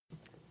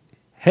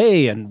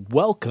Hey, and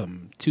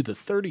welcome to the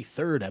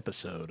 33rd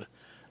episode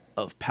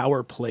of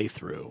Power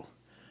Playthrough.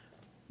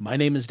 My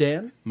name is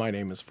Dan, My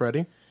name is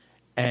Freddie.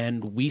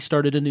 and we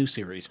started a new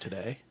series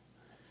today.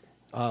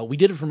 We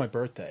did it for my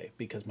birthday,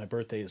 because my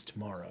birthday is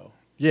tomorrow.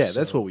 Yeah,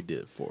 that's So what we did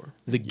it for.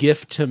 The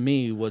gift to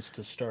me was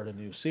to start a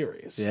new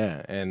series.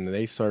 Yeah, and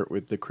they start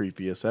with the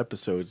creepiest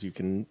episodes you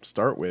can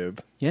start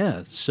with.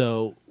 Yeah,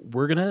 so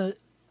we're going to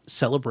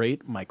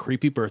celebrate my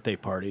creepy birthday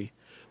party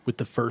with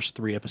the first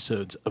 3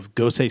 episodes of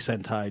Gosei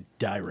Sentai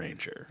Die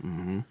Ranger.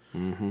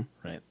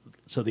 Right.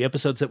 So the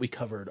episodes that we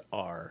covered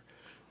are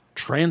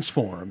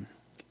Transform,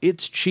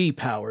 It's Chi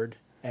Powered,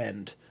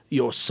 and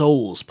Your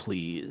Souls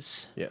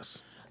Please.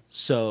 Yes.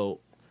 So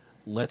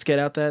let's get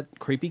out that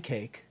creepy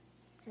cake.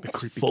 It's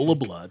creepy full of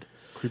cake. blood.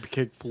 Creepy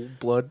cake full of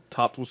blood,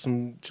 topped with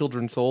some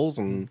children's souls,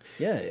 and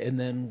Yeah, and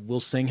then we'll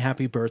sing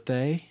happy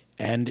birthday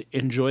and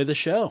enjoy the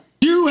show.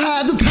 You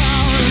had the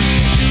power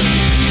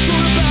for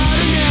about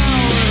an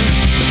hour.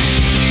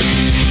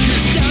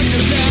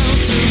 Nostalgia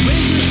bound to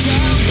Ranger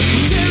Town.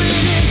 We're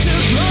tearing into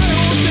blood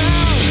holes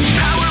now.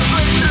 Power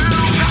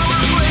playthrough, power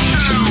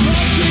playthrough.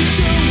 Love this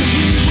show when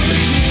we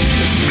were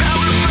kids.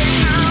 Power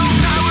playthrough,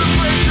 power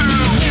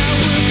playthrough. Now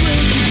we're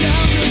breaking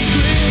down the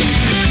script.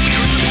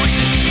 Hear the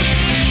voices.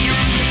 Hear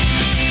them.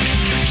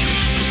 Attention.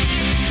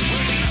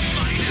 We're gonna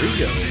find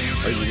Rio,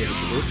 are you ready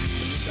for this?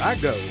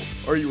 Dago,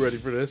 are you ready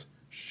for this?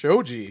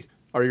 Shoji,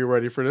 are you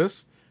ready for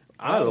this?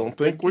 I don't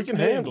think we can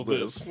handle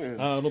this.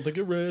 I don't think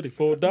you're ready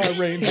for Die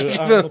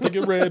Ranger. I don't think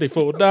you're ready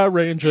for Die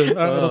Ranger.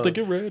 I don't think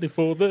you're ready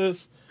for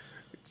this.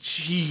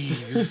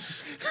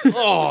 Jeez.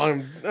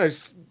 I'm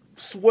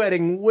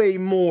sweating way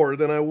more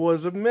than I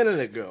was a minute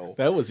ago.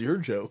 That was your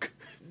joke.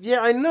 Yeah,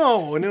 I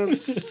know, and it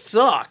was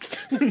sucked.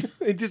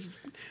 It just,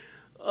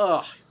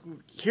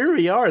 here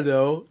we are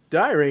though,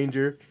 Die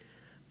Ranger.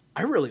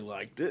 I really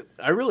liked it.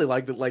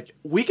 Like,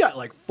 we got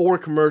like 4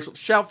 commercials.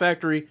 Shout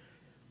Factory,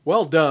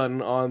 well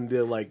done on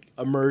the like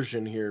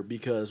immersion here,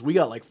 because we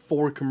got like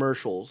 4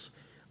 commercials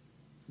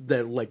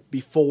that like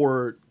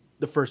before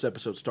the first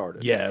episode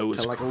started. Yeah, it was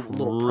Kinda like a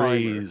little primer.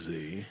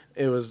 crazy.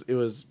 It was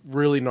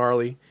really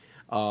gnarly.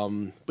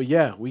 But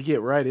yeah, we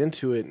get right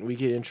into it, and we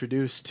get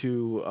introduced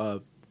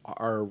to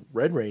our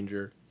Red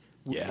Ranger,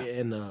 Yeah.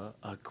 and a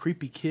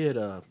creepy kid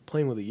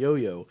playing with a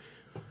yo-yo.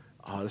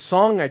 The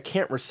song I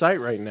can't recite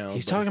right now.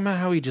 He's but talking about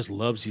how he just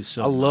loves you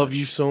so I much. love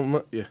you so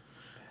much. Yeah,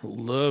 I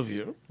love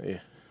you. yeah,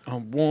 I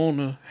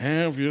wanna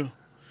have you.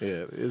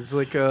 yeah. It's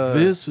like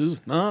This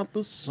is not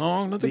the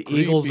song that the, the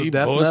Eagles creepy of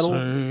death boy metal.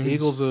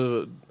 sings.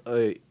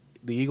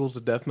 The Eagles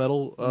of death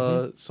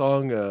metal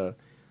song.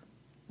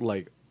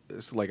 Like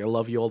it's like I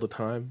love you all the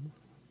time.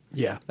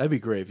 Yeah, That'd be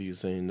great if you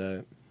sang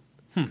that.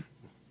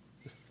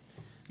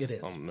 it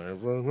is. I'll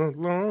never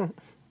alone.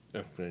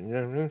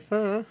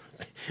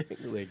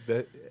 Like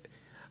that.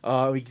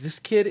 This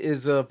kid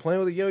is playing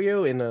with a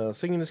yo-yo and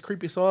singing this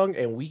creepy song,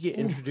 and we get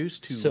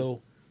introduced to.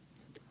 So,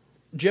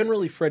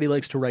 generally, Freddie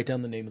likes to write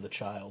down the name of the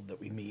child that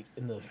we meet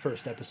in the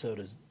first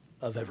episode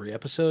of every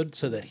episode,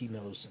 so that he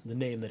knows the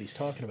name that he's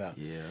talking about.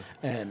 Yeah.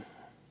 And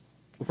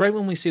right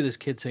when we see this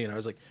kid singing, I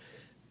was like,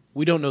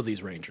 we don't know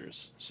these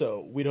Rangers,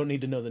 so we don't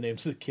need to know the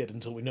names of the kid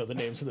until we know the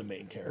names of the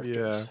main characters.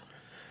 Yeah.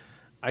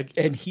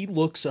 And he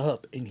looks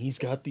up, and he's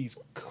got these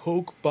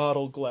Coke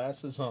bottle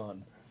glasses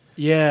on.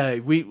 Yeah,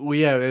 And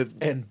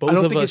both I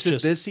don't of think us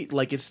it's just...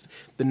 like it's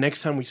the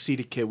next time we see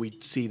the kid, we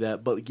see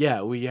that. But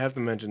yeah, we have to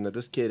mention that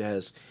this kid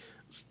has,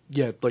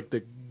 like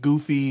the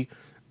goofy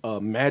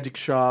magic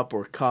shop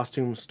or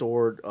costume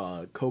store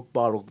Coke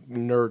bottle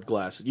nerd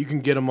glasses. You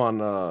can get them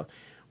on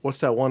what's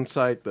that one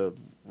site, the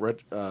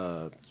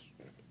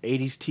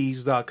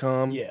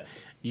 80stees.com. Yeah.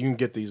 You can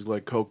get these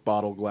like Coke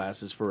bottle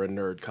glasses for a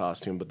nerd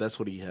costume, but that's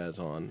what he has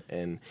on.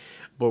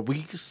 But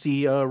we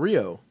see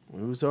Rio,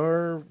 who's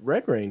our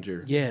Red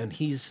Ranger. Yeah, and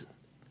he's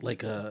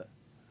like a...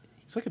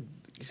 He's like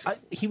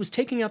he was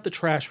taking out the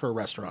trash for a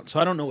restaurant, so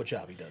I don't know what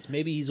job he does.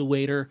 Maybe he's a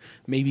waiter,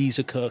 maybe he's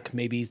a cook,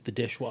 maybe he's the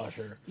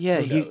dishwasher.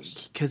 yeah, Who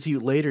knows? because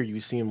later you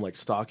see him like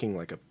stocking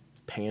like a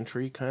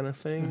pantry kind of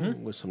thing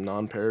Mm-hmm. with some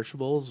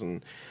non-perishables.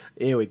 And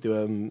anyway,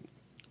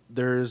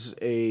 there's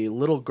a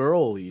little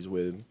girl he's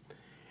with,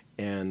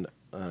 and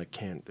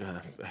can't.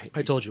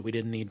 I told you we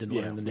didn't need to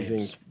learn the we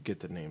names. didn't get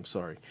the name.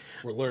 Sorry.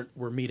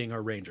 We're meeting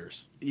our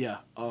Rangers. Yeah.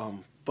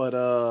 But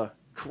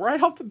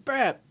right off the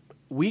bat,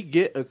 we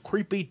get a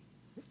creepy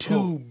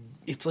tube.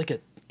 It's like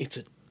it's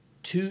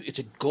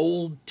a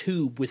gold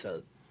tube with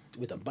a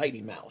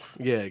bitey mouth.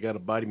 Yeah, it got a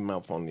bitey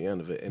mouth on the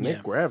end of it, and Yeah.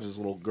 it grabs this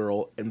little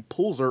girl and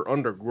pulls her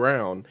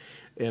underground.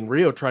 And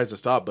Rio tries to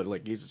stop, but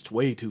like it's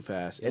way too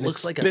fast. It And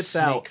looks like a spits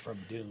snake out, from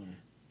Dune.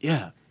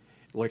 yeah,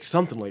 like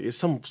something like it's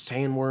some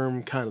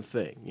sandworm kind of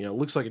thing. You know, it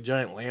looks like a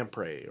giant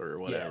lamprey or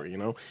whatever. Yeah. You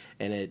know,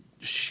 and it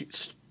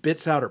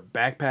spits out her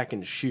backpack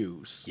and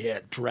shoes. Yeah,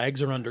 it drags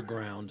her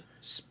underground,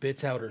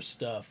 spits out her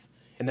stuff,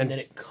 and then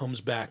it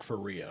comes back for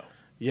Rio.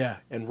 Yeah,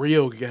 and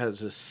Rio has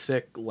this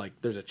sick like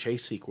there's a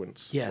chase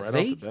sequence. Yeah, right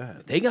they off the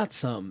bat. they got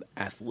some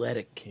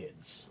athletic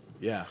kids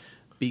Yeah.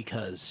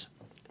 because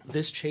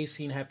This chase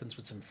scene happens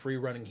with some free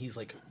running. He's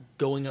like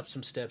going up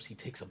some steps. He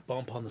takes a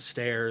bump on the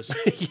stairs.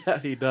 Yeah,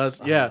 he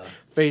does. Yeah,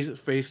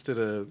 face to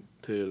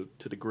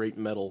the great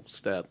metal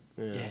step.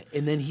 Yeah,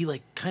 and then he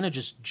like kind of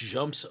just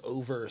jumps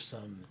over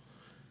some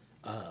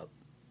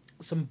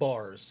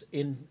bars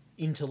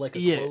into like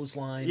a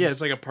clothesline. Yeah,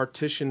 it's like a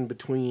partition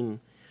between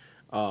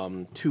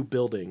two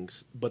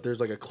buildings, but there's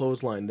like a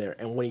clothesline there.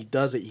 And when he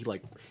does it, he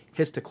like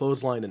hits the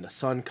clothesline, and the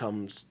sun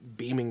comes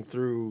beaming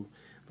through,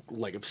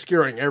 like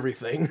obscuring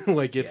everything.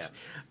 Like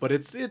but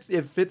it's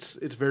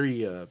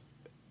very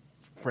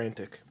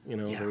frantic, you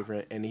know.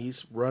 Yeah. And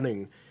he's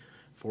running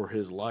for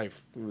his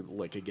life,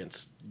 like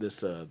against this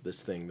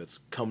thing that's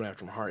coming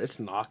after him hard. It's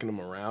knocking him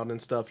around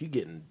and stuff. He's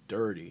getting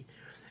dirty.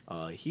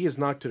 He is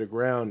knocked to the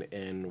ground,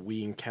 and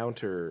we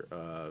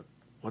encounter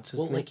what's his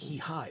name? Well, like he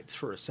hides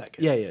for a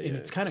second. Yeah, And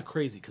it's kind of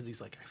crazy because he's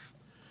like,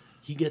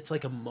 he gets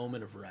like a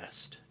moment of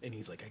rest, and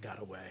he's like, I got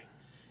away,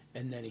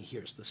 and then he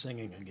hears the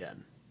singing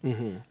again,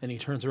 and he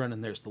turns around,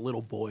 and there's the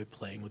little boy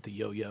playing with the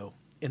yo-yo,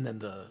 and then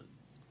the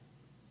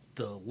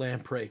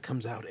lamprey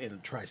comes out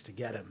and tries to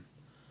get him,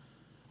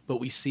 but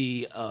we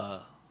see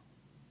a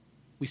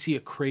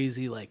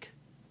crazy like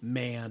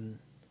man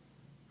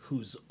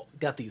who's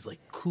got these like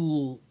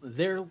cool,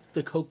 they're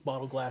the Coke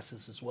bottle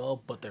glasses as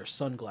well, but they're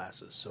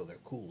sunglasses, so they're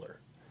cooler.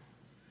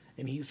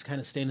 And he's kind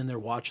of standing there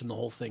watching the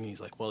whole thing, and he's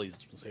like, well, he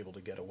was able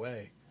to get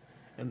away.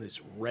 And this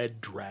red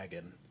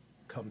dragon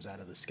comes out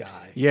of the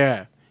sky.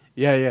 Yeah.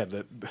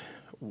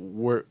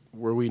 Where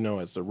we know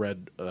as the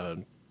red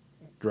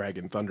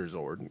dragon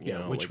Thunderzord. You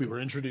know, which like, we were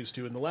introduced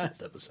to in the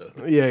last episode.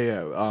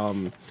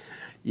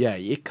 Yeah,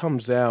 it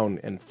comes down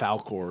and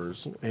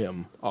Falcors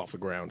him off the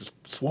ground, just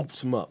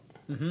swoops him up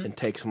and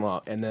takes him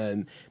out. And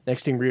then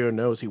next thing Rio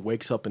knows, he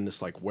wakes up in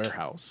this like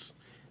warehouse,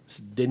 this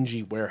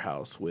dingy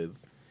warehouse with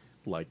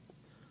like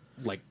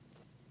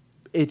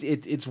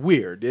it's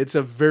weird. It's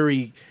a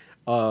very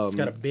It's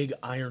got a big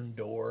iron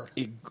door.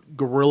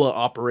 guerrilla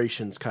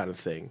operations kind of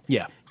thing.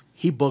 Yeah.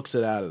 He books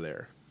it out of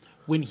there.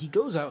 When he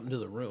goes out into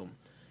the room,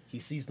 he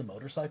sees the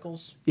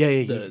motorcycles. Yeah.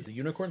 The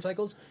unicorn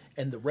cycles,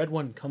 and the red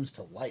one comes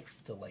to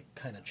life to like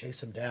kind of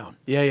chase him down.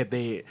 Yeah.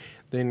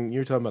 Then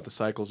you're talking about the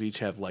cycles each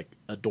have like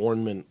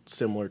adornment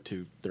similar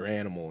to their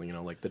animal. You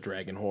know, like the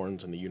dragon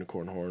horns and the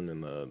unicorn horn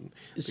and the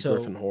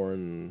griffin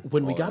horn.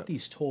 When we all got that.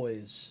 these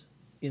toys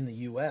in the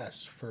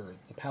U.S. for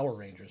the Power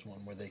Rangers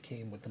one, where they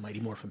came with the Mighty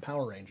Morphin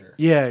Power Ranger,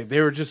 Yeah,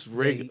 they were just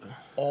they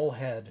all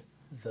had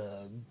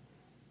the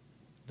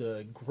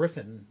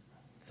Griffin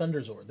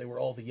Thunderzord. They were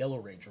all the Yellow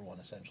Ranger one,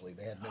 essentially.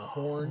 They had no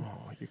horn.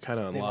 Oh, you're kind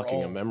of They were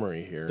unlocking a all-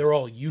 memory here. They're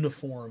all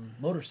uniform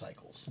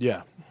motorcycles.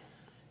 Yeah.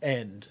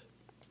 And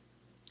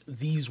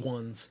these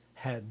ones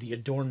had the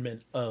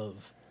adornment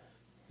of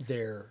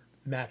their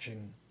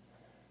matching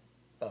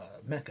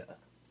mecha.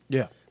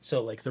 Yeah.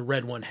 So, like, the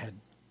red one had...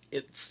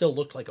 It still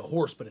looked like a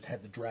horse, but it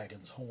had the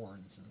dragon's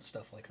horns and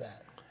stuff like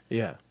that.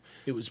 Yeah.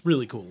 It was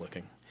really cool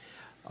looking.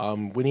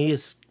 When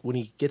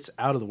he gets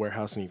out of the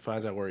warehouse and he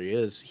finds out where he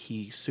is,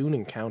 he soon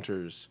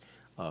encounters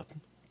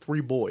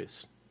three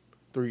boys,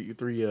 three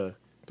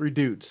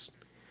dudes,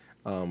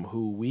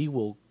 who we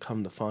will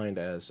come to find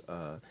as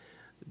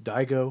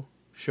Daigo,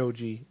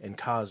 Shoji, and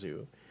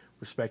Kazu,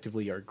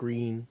 respectively, are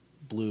green,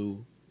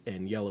 blue,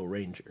 and yellow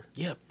ranger.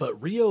 Yeah,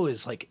 but Rio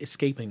is, like,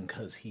 escaping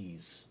because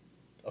he's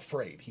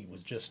afraid. He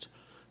was just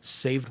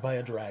saved by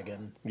a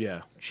dragon,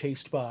 Yeah,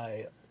 chased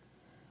by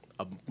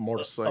a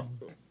motorcycle.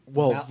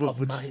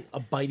 a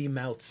bitey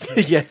mouth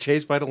snake, Yeah,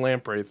 chased by the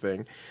lamprey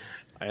thing,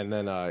 and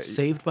then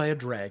saved by a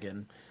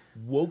dragon,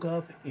 woke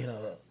up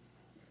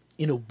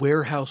in a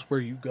warehouse where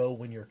you go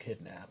when you're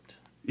kidnapped,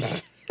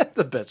 that's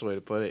the best way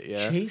to put it.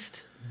 Yeah,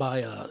 chased by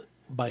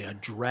a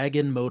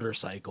dragon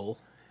motorcycle,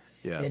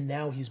 yeah, and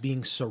now he's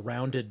being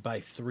surrounded by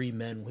three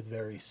men with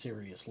very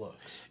serious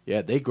looks.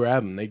 yeah. They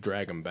grab him, they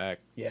drag him back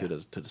Yeah.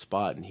 to the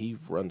spot, and he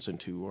runs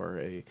into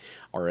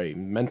our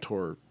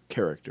mentor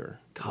character.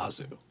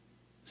 Kazu.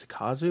 Is it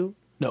Kazu?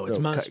 No, it's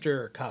No,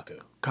 Master Kaku.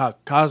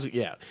 Kazu,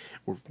 yeah,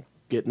 we're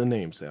getting the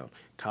names down.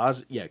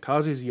 Kazu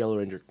is the Yellow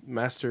Ranger.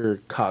 Master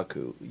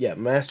Kaku, yeah,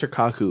 Master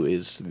Kaku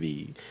is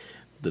the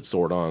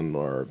Zordon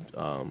or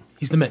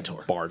He's the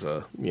mentor.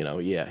 Barza. You know,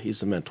 yeah,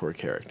 he's the mentor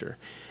character,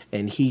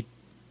 and he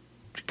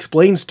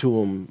explains to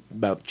him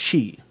about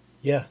chi,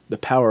 Yeah. the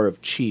power of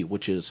chi,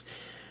 which is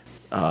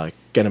going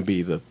to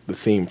be the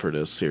theme for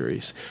this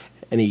series,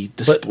 and he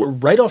But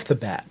right off the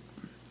bat,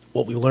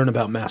 what we learn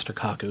about Master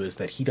Kaku is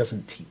that he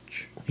doesn't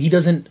teach. He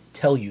doesn't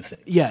tell you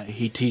things. yeah,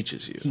 he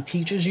teaches you. He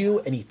teaches you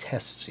and he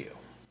tests you.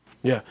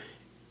 Yeah.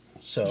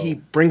 So He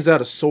brings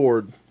out a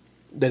sword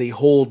that he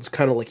holds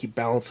kind of like he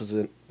balances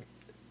it,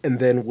 and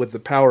then with the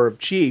power of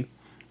chi,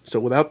 so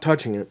without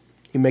touching it,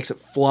 he makes it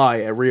fly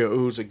at Ryo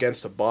Ooze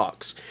against a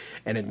box,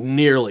 and it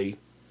nearly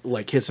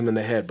like hits him in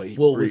the head. But he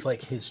with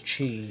like his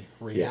chi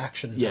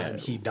reaction Yeah. time,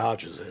 he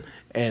dodges it.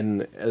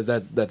 and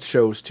that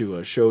shows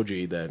to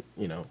Shoji that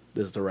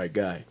this is the right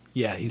guy.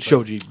 Yeah, he's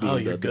Shoji like, being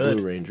you're the good.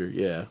 Blue Ranger,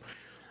 yeah,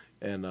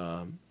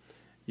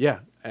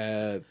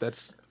 and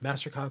that's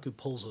Master Kaku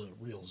pulls a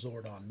real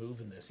Zordon move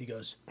in this. He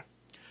goes,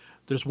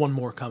 there's one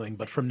more coming,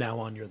 but from now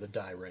on, you're the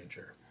Die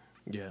Ranger.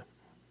 Yeah.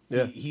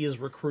 Yeah. He has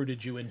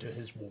recruited you into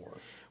his war.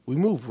 We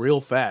move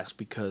real fast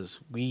because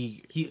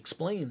we... He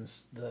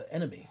explains the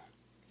enemy,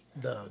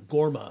 the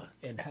Gorma,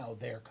 and how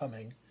they're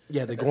coming.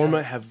 Yeah, the And they're Gorma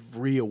trying- have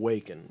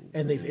reawakened.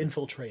 And they've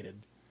infiltrated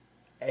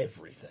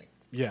everything.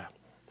 Yeah.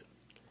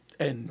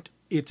 And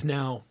it's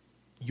now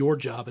your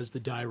job as the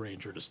Die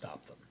Ranger to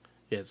stop them.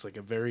 Yeah, it's like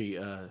a very,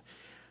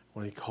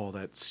 what do you call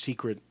that?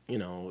 Secret,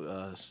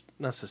 not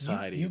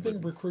society. You've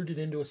been but- recruited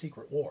into a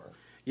secret war.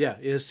 Yeah,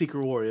 it is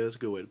secret war. Yeah, that's a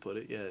good way to put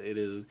it. Yeah, it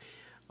is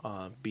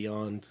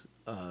beyond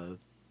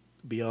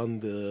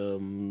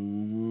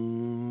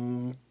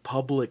the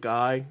public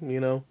eye,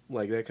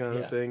 like that kind Yeah.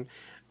 of thing.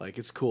 Like,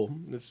 it's cool.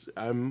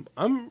 I'm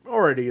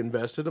already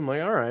invested. I'm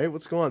like, all right,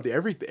 what's going on?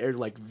 Everything,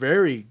 like,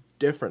 very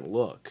different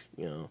look,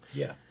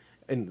 Yeah.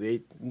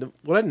 And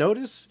what I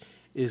notice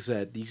is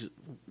that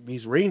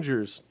these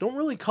Rangers don't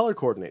really color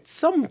coordinate.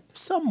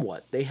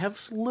 Somewhat. They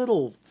have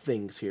little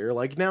things here.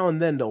 Like, now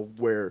and then they'll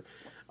wear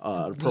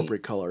an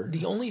appropriate color.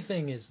 The only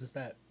thing is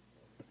that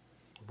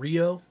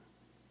Rio,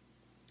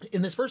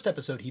 in this first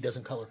episode, he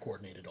doesn't color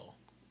coordinate at all.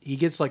 He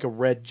gets like a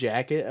red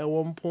jacket at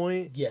one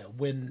point. Yeah,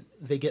 when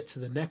they get to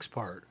the next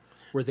part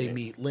where they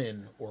meet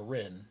Lin or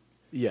Rin,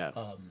 Yeah.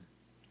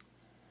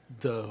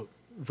 the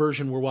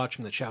version we're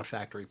watching that Shout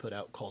Factory put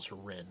out calls her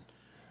Rin,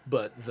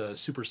 but the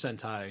Super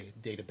Sentai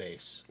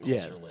database calls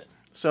Yeah. her Lin.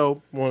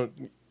 So,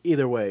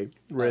 either way,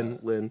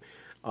 Lin.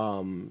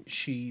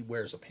 She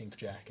wears a pink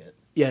jacket.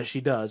 Yeah, she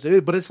does.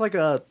 But it's like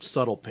a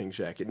subtle pink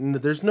jacket. And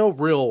there's no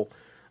real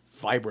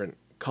vibrant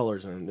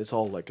colors in it. It's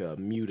all like a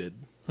muted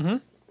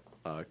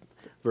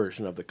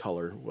version of the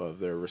color of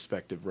their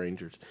respective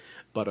Rangers.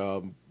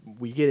 But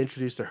we get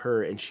introduced to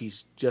her, and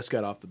she's just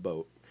got off the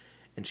boat.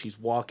 And she's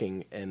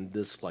walking, and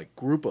this like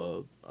group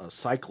of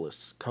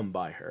cyclists come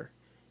by her,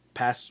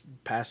 pass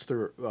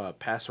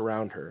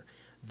around her,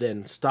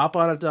 then stop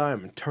on a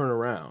dime and turn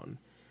around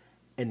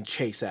and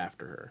chase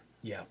after her.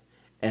 Yeah.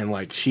 And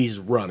like she's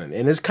running,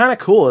 and it's kind of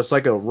cool. It's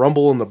like a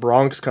Rumble in the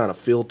Bronx kind of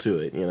feel to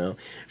it,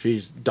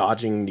 She's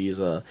dodging these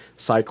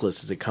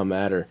cyclists as they come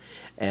at her,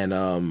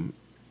 and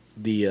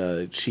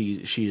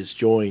she is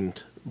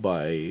joined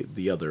by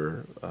the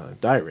other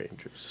Die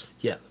Rangers.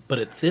 Yeah, but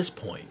at this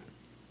point,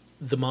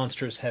 the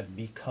monsters have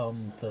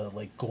become the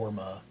like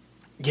Gorma.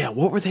 Yeah,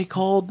 what were they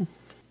called?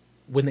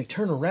 When they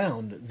turn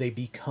around, they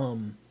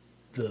become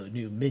the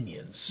new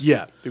minions.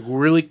 Yeah, they're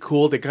really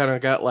cool. They kind of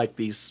got like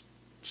these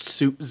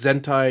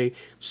Zentai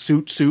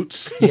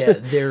suits. Yeah,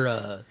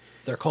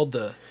 they're called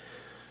the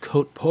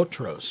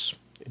Kotpotros.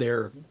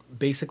 They're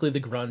basically the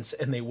grunts,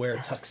 and they wear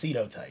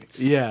tuxedo tights.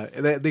 Yeah,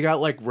 and they got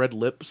like red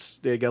lips.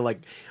 They got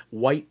like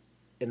white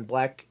and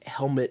black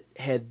helmet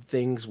head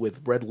things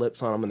with red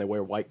lips on them, and they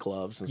wear white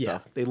gloves and Yeah.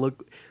 stuff.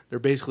 They're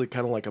basically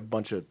kind of like a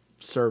bunch of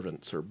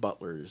servants or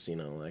butlers,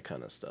 that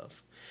kind of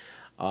stuff.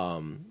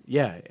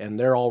 Yeah, and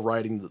they're all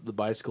riding the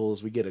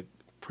bicycles. We get a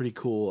pretty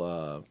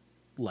cool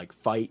like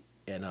fight,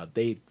 and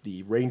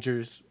the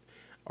Rangers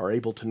are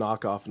able to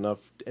knock off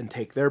enough and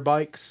take their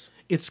bikes.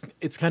 It's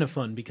kind of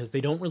fun because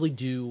they don't really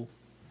do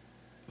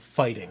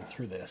fighting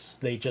through this.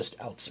 They just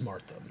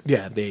outsmart them.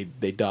 Yeah, they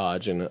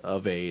dodge and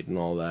evade and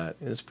all that.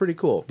 And it's pretty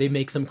cool. They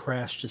make them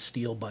crash to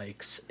steal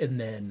bikes, and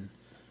then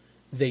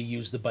they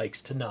use the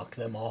bikes to knock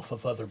them off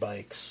of other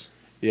bikes.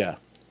 Yeah.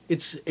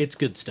 It's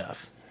good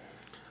stuff.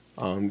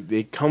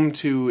 They come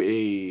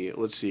to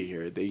let's see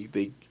here.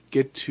 They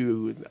get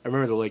to, I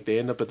remember they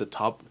end up at the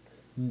top.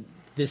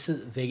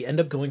 They end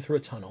up going through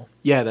a tunnel,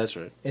 Yeah, that's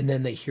right. and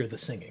then they hear the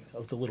singing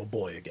of the little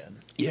boy again.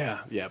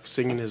 Yeah,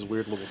 singing his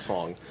weird little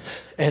song.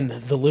 And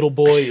the little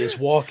boy is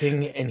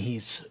walking, and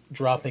he's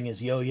dropping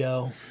his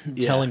yo-yo,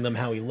 Yeah. telling them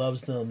how he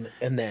loves them,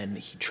 and then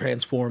he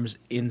transforms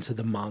into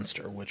the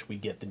monster, which we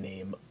get the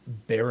name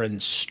Baron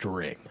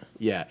String.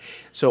 Yeah.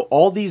 So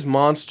all these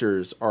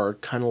monsters are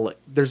kind of like,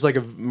 there's like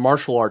a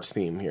martial arts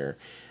theme here.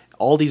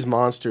 All these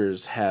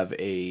monsters have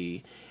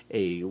a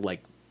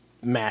like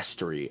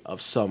mastery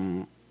of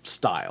some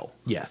style.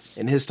 Yes.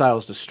 And his style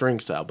is the string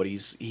style, but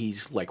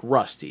he's like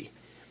rusty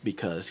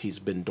because he's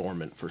been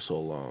dormant for so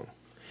long.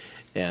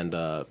 And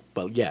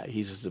but yeah,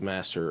 he's the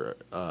master.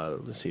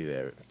 Let's see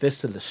there,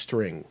 Fist of the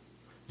String.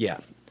 Yeah.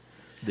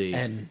 The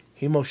And-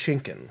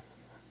 Himoshinken.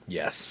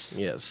 Yes.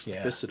 Yes,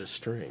 Yeah. Fist of the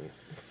String.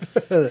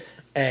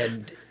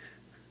 And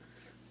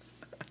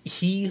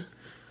he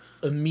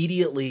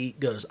immediately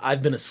goes,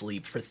 I've been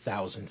asleep for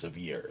thousands of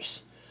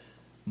years.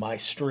 My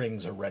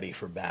strings are ready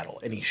for battle.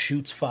 And he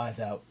shoots 5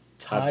 out,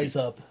 ties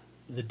up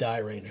the Die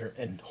Ranger,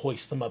 and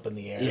hoists them up in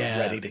the air, Yeah.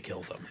 ready to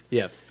kill them.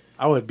 Yeah,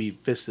 I would be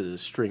Fist of the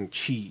String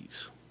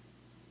cheese.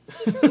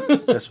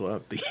 That's what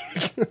I'd be.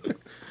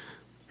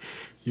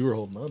 You were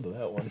holding on to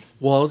that one.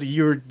 Well,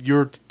 you're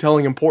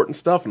telling important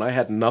stuff, and I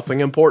had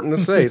nothing important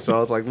to say, so I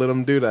was like, let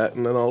him do that,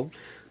 and then I'll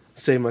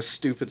say my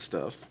stupid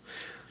stuff.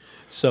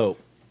 So,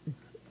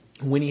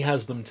 when he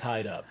has them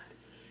tied up,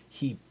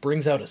 he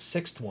brings out a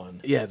 6th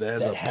one. Yeah, that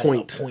has a has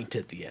point. a point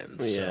at the end.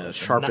 Yeah, it's a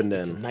sharpened kni-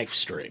 it's a end. knife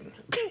string.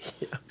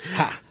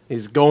 Ha!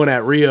 He's going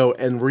at Rio,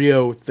 and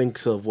Rio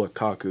thinks of what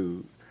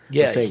Kaku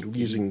Yeah, was saying, he-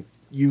 using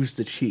use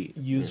the chi.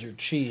 use your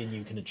chi and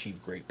you can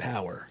achieve great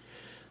power,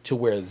 to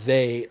where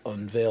they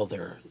unveil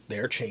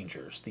their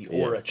changers, the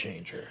aura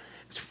changer.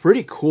 It's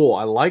pretty cool.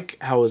 I like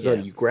how it's done.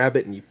 Yeah. You grab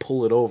it and you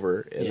pull it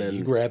over, and Yeah, then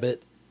you grab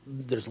it.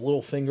 There's a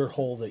little finger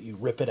hole that you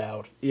rip it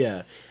out,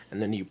 yeah,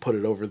 and then you put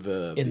it over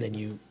the and then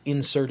you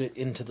insert it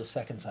into the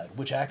second side,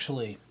 which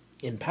actually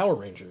in Power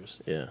Rangers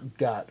Yeah.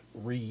 got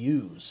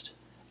reused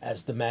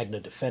as the Magna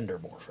Defender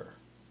morpher.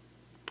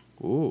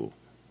 Ooh,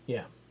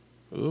 Yeah,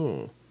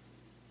 ooh,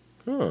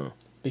 huh?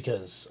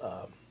 because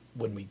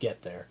when we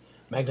get there,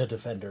 Magna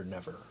Defender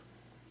never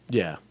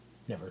Yeah,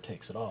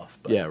 takes it off.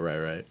 But yeah,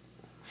 right.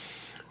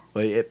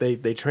 Well,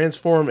 they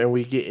transform, and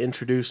we get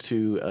introduced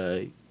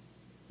to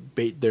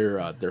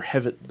their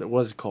heaven.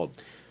 What is it called?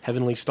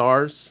 Heavenly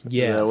stars.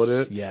 Yes, Is that what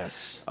it?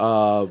 yes.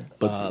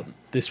 But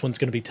This one's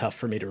going to be tough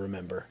for me to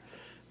remember,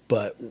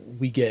 but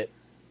we get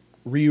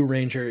Ryu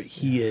Ranger.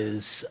 He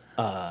is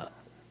the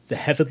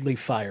Heavenly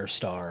Fire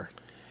Star.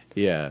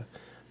 yeah,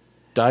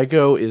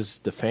 Daigo is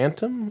the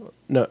Phantom.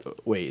 No,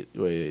 wait.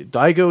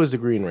 Daigo is the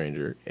Green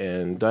Ranger,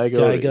 and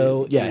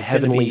Daigo, yeah, is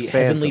Heavenly gonna be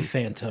Phantom. Heavenly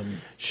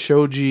Phantom.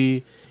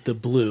 Shoji The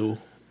blue.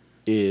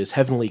 is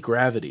Heavenly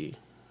Gravity.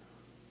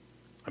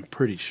 I'm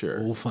pretty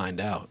sure. We'll find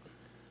out.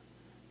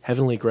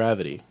 Heavenly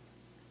Gravity.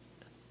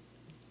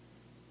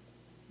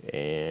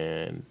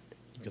 And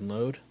You can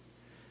load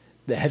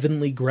the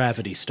Heavenly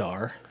Gravity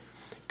Star.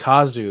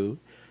 Kazu,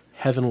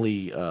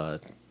 Heavenly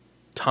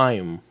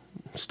Time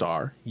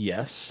Star,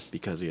 Yes.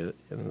 because and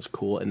it's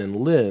cool. And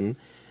then Lin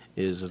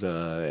is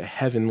the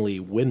Heavenly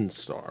Wind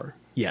Star.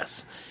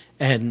 Yes.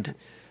 And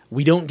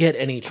we don't get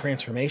any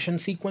transformation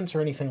sequence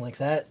or anything like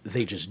that.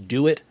 They just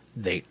do it.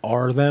 They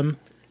are them.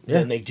 Yeah.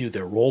 Then they do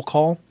their roll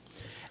call.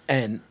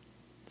 And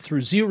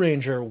through Z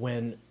Ranger,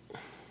 when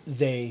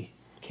they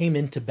came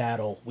into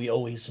battle, we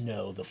always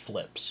know the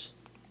flips.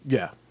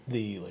 Yeah.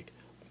 The, like,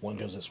 one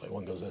goes this way,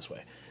 one goes this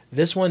way.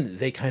 This one,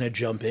 they kind of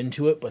jump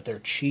into it, but their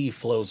chi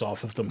flows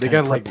off of them, They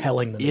kind got of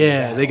propelling them. into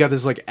yeah, battle. they got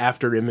this like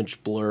after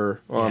image blur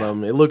on Yeah.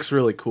 them. It looks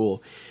really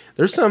cool.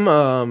 There's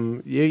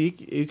some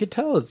you could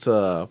tell it's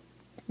a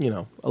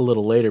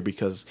little later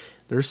because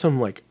there's some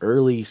like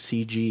early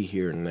CG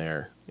here and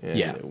there.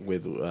 Yeah.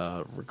 With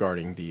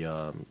regarding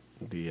the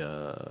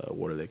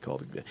what are they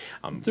called?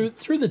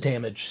 through the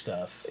damage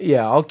stuff.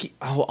 Yeah,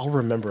 I'll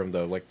remember them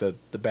though. Like the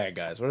bad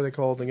guys. What are they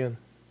called again?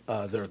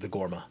 They're the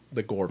Gorma.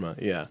 The Gorma.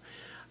 Yeah.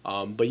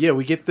 But yeah,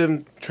 we get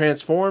them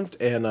transformed,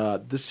 and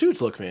the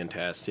suits look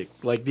fantastic.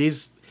 Like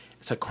it's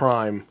a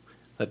crime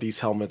that these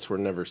helmets were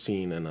never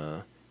seen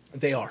in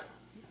They are.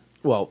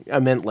 Well, I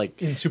meant like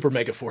In Super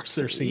Mega Force,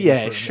 they're seen.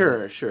 yeah,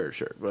 for a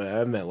sure. But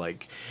I meant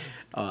like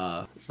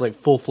it's like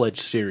full-fledged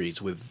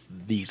series with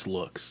these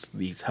looks,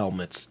 these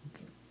helmets.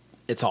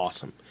 It's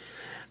awesome,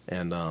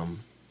 and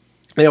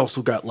they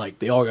also got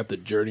they all got the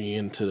Journey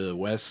into the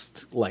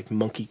West like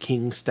Monkey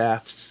King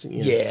staffs.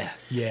 You know,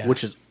 Yeah.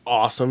 which is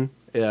awesome.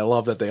 Yeah, I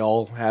love that they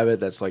all have it.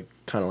 That's like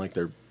kind of like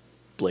their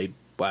blade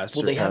blaster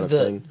Well, they kind have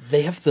of thing.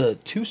 they have the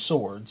two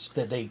swords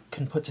that they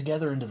can put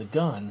together into the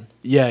gun,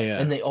 Yeah,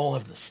 and they all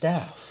have the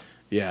staff,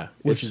 yeah,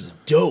 which it's- is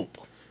dope.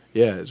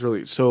 yeah, it's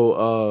really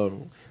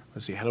so.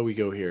 Let's see, how do we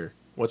go here?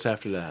 What's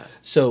after that?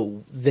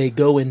 So they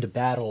go into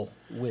battle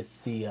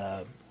with the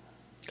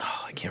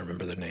I can't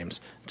remember their names.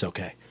 It's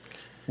okay.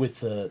 With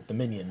the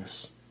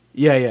minions,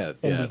 Yeah, and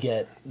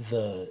yeah.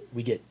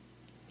 we get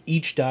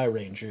each Die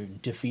Ranger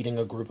defeating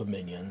a group of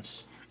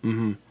minions,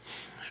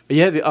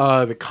 Yeah,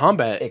 the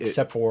combat.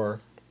 except for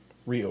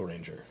Rio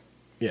Ranger.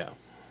 Yeah,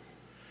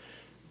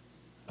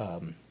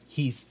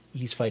 He's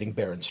fighting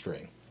Baron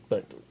String,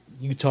 but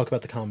you talk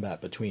about the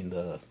combat between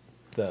the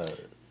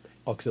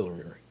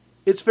auxiliary.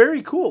 it's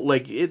very cool.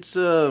 Like it's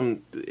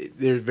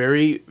there's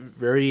very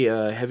very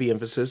heavy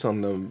emphasis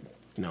on the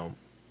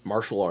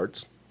martial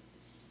arts.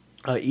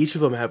 Each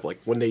of them have like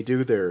when they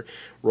do their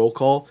roll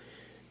call,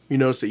 you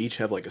notice they each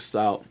have like a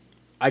style.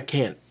 I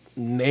can't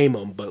name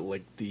them, but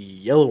like the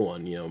yellow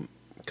one,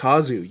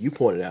 Kazu, you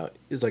pointed out,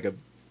 is like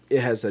it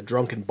has a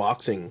drunken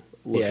boxing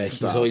looking Yeah, he's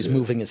style always to it.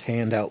 moving his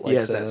hand out like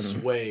Yes, that. that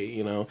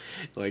sway,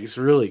 like it's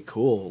really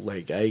cool.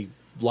 Like I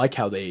like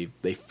how they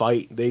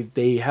fight.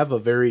 They have a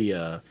very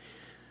and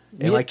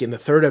like in the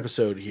third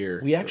episode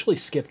here, We actually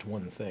skipped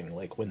one thing,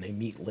 like when they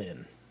meet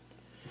Lynn.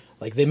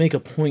 Like they make a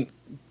point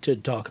to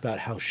talk about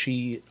how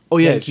she. Oh,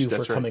 yeah, thank you for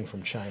that's right. coming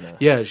from China.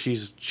 yeah,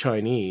 she's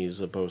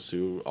Chinese opposed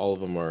to all of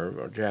them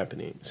are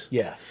Japanese.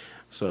 Yeah,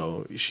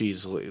 So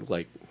she's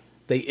like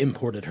they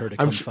imported her to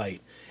I'm come su-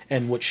 fight,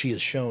 and what she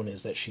has shown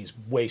is that she's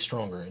way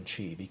stronger in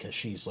chi because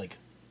she's like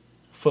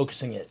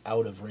focusing it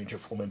out of Ranger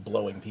form and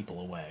blowing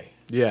people away.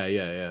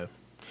 yeah.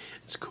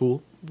 It's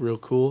cool, real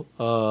cool.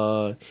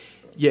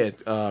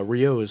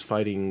 Rio is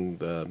fighting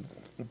the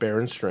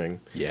Baron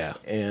String, Yeah.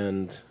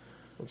 and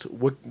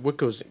what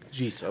goes?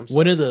 Jeez, I'm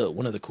One of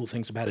the cool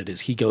things about it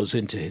is he goes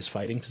into his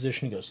fighting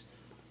position. He goes,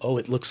 "Oh,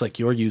 it looks like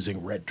you're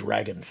using Red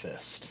Dragon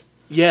Fist.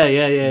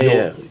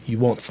 yeah. You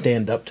won't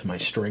stand up to my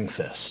String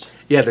Fist."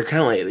 Yeah, they're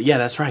kind of like, yeah,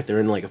 that's right. They're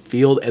in like a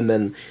field, and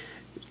then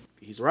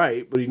he's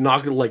right, but he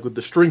knocked it like with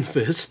the string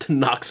fist,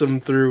 knocks him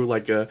through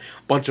like a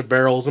bunch of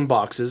barrels and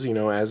boxes, you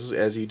know, as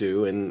you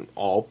do in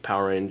all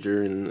Power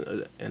Ranger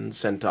and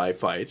Sentai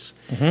fights.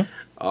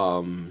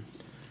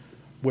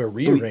 Where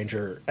Rio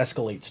Ranger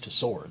escalates to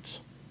swords.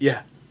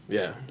 Yeah,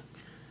 yeah.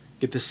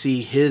 Get to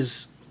see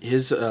his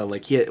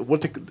like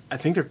I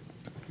think they're.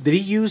 Did he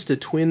use the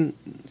twin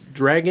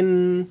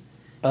dragon?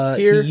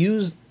 Here? He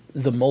used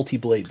the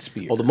multi-blade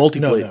spear. Oh, the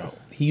multi-blade. No.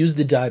 He used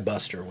the die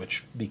buster,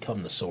 which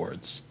become the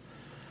swords.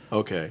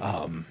 Okay.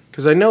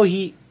 Because I know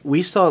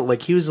we saw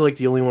like he was like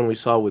the only one we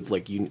saw with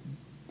like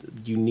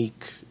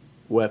unique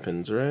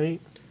weapons, right?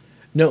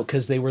 No,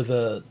 because they were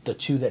the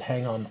two that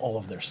hang on all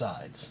of their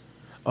sides.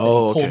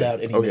 Oh, he pulled okay.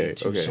 out and he made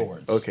two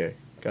swords. Okay,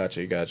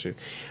 gotcha.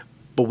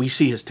 But we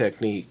see his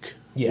technique,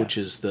 Yeah. which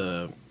is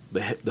the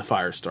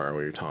Firestar,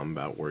 what you're talking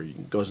about, where he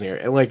goes in there.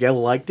 And like I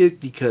liked it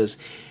because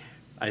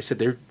I said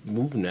they're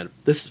moving at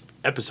this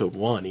episode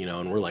 1, you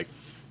know, and we're like,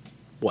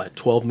 what,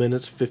 12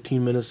 minutes,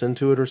 15 minutes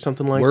into it or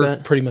something like We're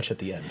that. pretty much at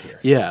the end here.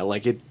 Yeah,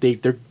 like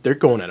they're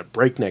going at a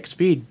breakneck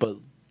speed, but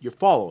you're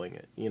following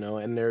it, you know,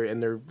 and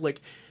they're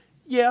like,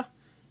 yeah,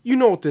 you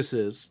know what this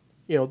is,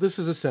 you know, this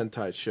is a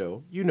Sentai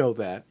show, you know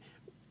that.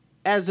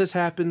 As this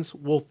happens,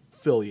 we'll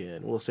fill you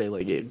in. We'll say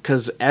like,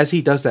 because as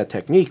he does that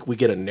technique, we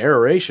get a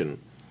narration.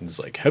 It's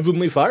like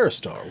Heavenly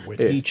Firestar. When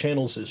Yeah. he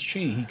channels his chi,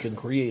 he can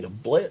create a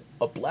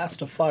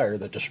blast of fire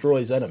that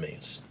destroys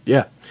enemies.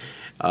 Yeah,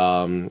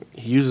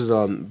 he uses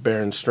on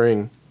Baron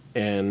String,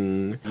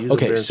 and he uses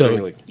Okay, Baron so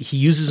String, like, he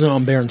uses it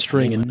on Baron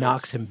String and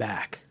knocks him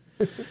back.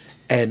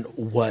 And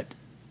what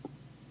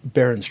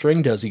Baron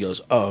String does, he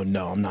goes, "Oh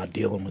no, I'm not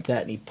dealing with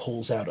that," and he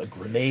pulls out a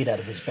grenade out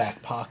of his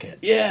back pocket.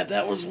 yeah,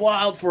 that was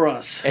wild for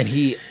us. And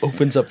he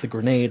opens up the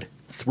grenade,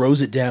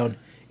 throws it down.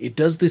 It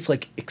does this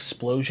like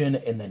explosion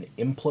and then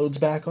implodes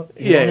back on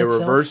Yeah, on it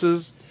itself.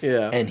 reverses.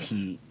 Yeah, And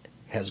he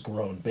has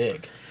grown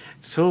big.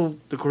 so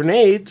the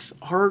grenades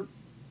are.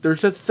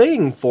 There's a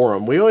thing for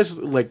them. We always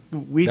like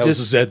That was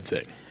a Zed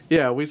thing.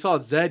 Yeah, we saw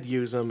Zed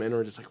use them, and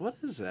we're just like, what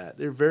is that?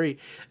 They're very,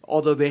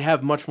 although they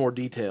have much more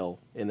detail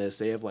in this.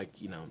 They have like,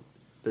 you know,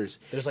 there's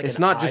like it's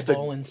an not just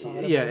eyeball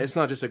inside of yeah, them. it's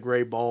not just a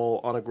gray ball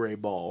on a gray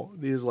ball.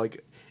 These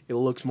like, it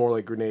looks more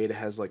like grenade. It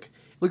has like,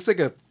 it looks like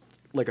a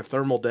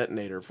thermal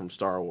detonator from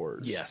Star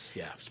Wars. Yes,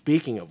 yeah.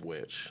 Speaking of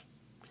which,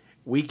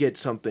 we get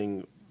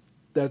something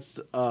that's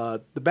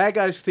the bad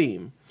guys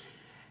theme.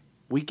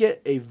 We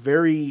get a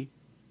very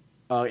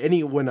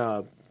when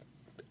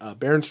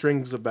Baron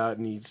String's about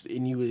and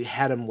you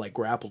had him like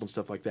grappled and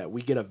stuff like that.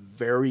 We get a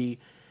very,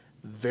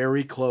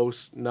 very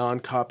close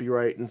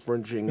non-copyright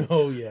infringing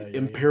Oh, yeah.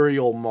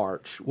 Imperial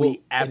March. Well,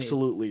 We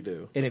absolutely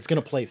do. And it's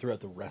going to play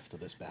throughout the rest of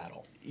this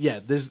battle. Yeah,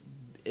 this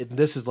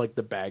is like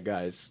the bad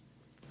guys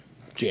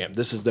jam.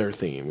 This is their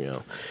theme,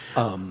 you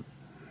know.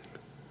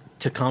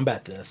 To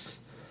combat this,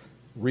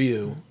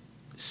 Ryu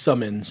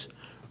summons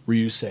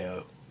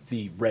Ryuseo,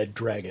 the red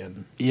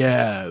dragon.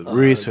 Yeah,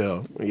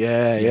 Riso.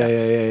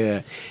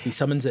 Yeah. He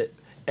summons it,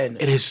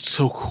 and It is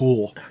so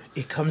cool.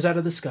 it comes out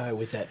of the sky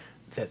with that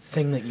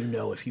thing that you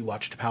know if you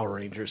watched Power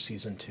Rangers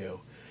Season 2.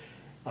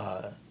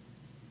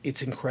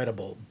 It's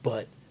incredible,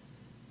 but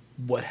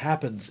what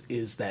happens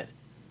is that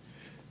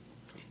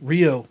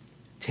Ryo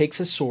takes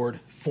a sword,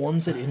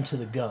 forms it into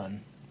the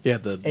gun, Yeah,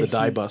 the and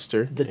die he-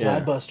 buster. The yeah.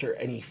 die buster,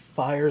 and he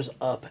fires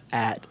up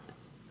at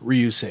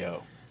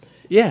Ryuseo.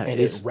 Yeah, and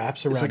it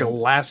wraps It's like a around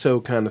him. lasso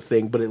kind of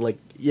thing, but it like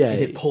And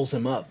it pulls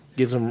him up.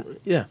 gives him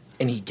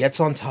And he gets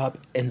on top,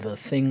 and the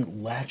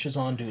thing latches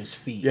onto his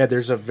feet. Yeah,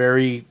 there's a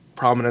very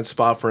prominent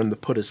spot for him to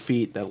put his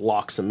feet that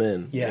locks him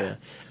in. Yeah.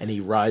 And he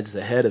rides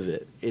the head of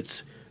it.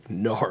 It's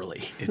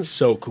gnarly. It's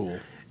so cool.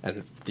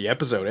 And the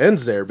episode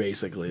ends there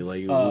basically.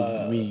 Like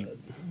we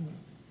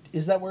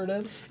Is that where it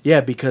ends?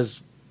 yeah,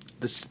 because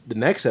the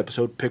next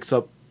episode picks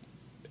up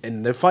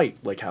in the fight,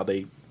 like how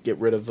they get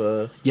rid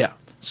of Yeah.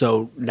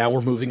 So now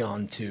we're moving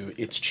on to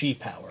its chi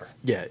power.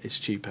 yeah, it's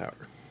chi power.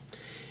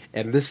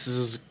 And this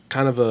is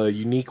kind of a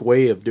unique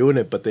way of doing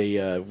it, but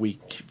we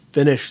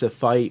finish the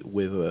fight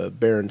with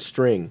Baron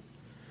String.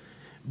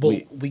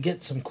 But we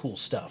get some cool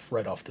stuff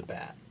right off the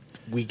bat.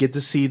 We get to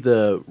see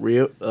the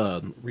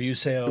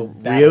Ryuseo.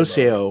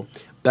 Ryoseo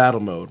battle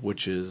mode,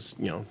 which is,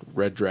 you know,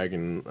 Red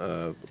Dragon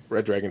Thunder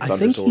I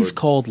think he's Sword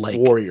called like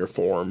warrior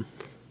form.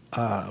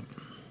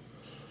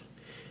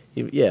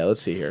 Yeah,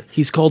 let's see here.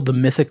 he's called the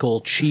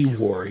mythical chi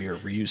warrior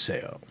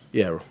Ryuseo.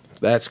 Yeah,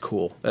 that's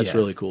cool. That's Yeah.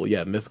 really cool.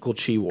 Yeah, mythical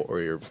chi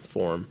warrior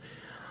form.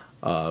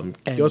 He And-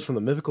 goes from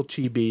the mythical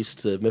chi beast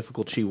to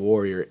mythical chi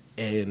warrior,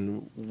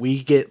 and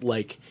we get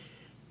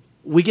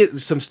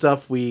some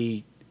stuff.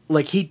 He's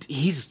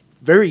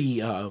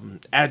very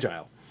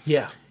agile.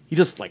 Yeah. He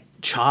just like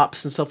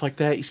chops and stuff like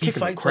that. He's kicking the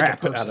fights like a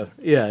crap out person.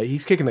 of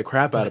he's kicking the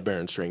crap out of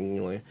Baron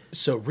String. Like.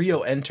 So Ryo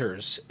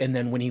enters, and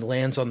then when he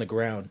lands on the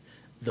ground,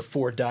 the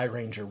 4 Die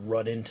Ranger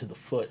run into the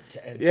foot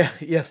to enter.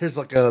 Yeah.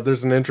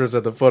 There's an entrance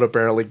at the foot.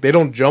 Apparently, they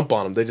don't jump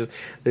on him.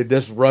 They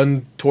just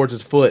run towards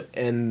his foot,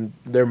 and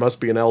there must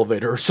be an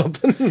elevator or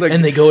something. Like,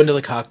 And they go into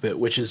the cockpit,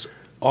 which is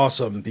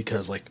awesome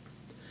because like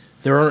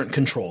There aren't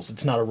controls.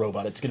 It's not a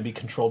robot. It's going to be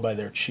controlled by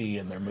their chi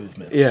and their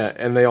movements. Yeah,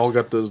 and they all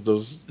got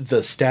those.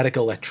 The static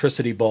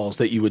electricity balls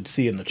that you would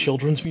see in the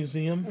Children's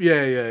Museum.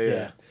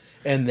 Yeah.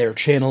 And they're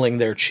channeling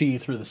their chi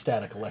through the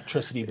static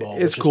electricity ball.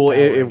 It's which is cool.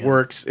 powering It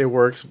works. It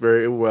works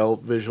very well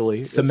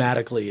visually.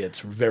 Thematically, it's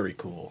very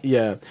cool.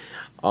 Yeah.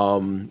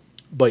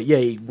 But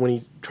yeah, when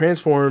he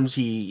transforms,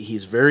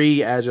 he's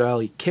very agile.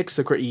 He kicks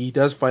he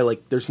does fight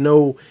like there's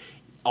no.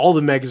 All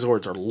the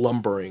Megazords are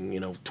lumbering.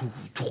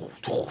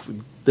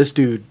 This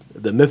dude,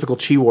 the mythical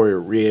Chi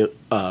Warrior,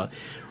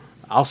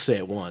 I'll say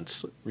it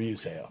once.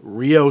 Ryuseo.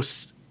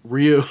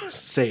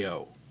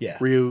 Ryuseo. Yeah.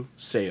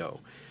 Ryuseo.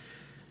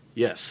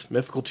 Yes,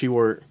 mythical Chi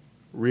Warrior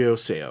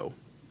Ryuseo.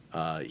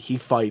 He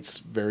fights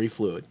very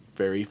fluid,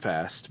 very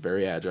fast,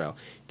 very agile.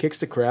 Kicks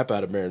the crap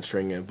out of Baron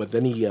String, but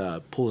then he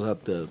pulls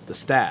out the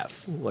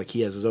staff. Like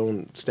he has his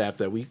own staff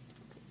that we've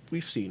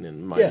seen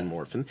in Mighty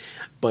Morphin.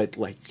 But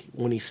like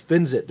when he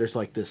spins it, there's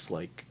like this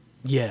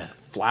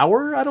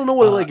flower. I don't know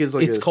what it like is.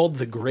 Like it's called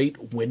the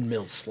Great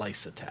Windmill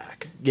Slice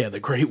Attack. Yeah, the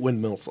Great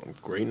Windmill Song.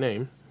 Great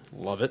name.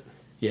 Love it.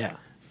 Yeah.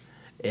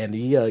 And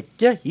he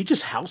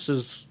just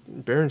houses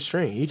Baron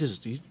String.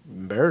 He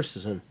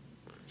embarrasses him.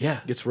 Yeah.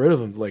 Gets rid of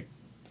him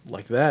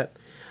like that.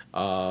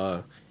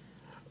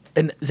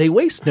 And they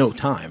waste no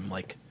time.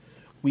 Like,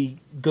 we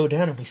go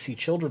down and we see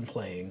children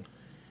playing,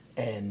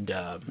 and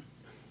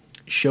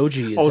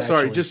Shoji is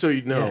actually, just so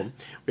you know.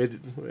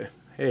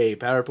 Hey,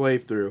 power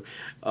playthrough.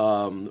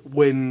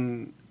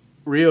 When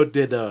Rio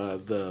did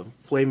the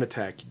flame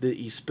attack,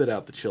 he spit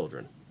out the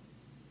children.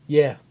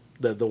 Yeah.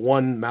 The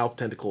one mouth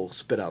tentacle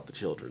spit out the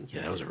children.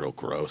 Yeah, that was real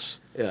gross.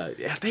 Yeah,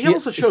 they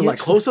also showed like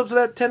close-ups of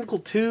that tentacle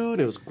too, and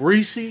it was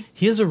greasy.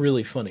 He has a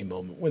really funny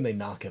moment when they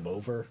knock him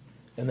over,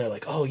 and they're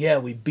like, "Oh yeah,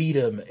 we beat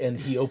him," and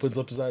he opens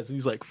up his eyes and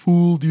he's like,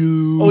 "Fooled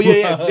you." Oh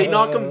yeah. They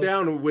knock him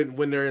down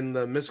when they're in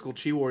the mystical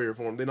Chi Warrior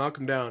form. They knock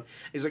him down.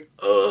 He's like,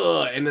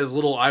 "Ugh," and his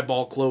little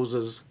eyeball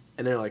closes,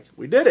 and they're like,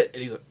 "We did it,"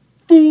 and he's like,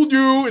 "Fooled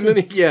you," and then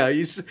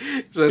he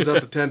sends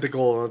out the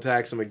tentacle and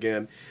attacks him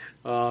again.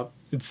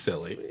 It's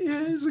silly.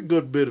 Yeah, it's a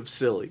good bit of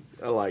silly.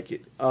 I like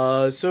it.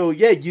 So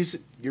yeah,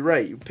 you're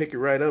right. You pick it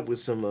right up with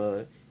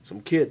some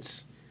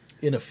kids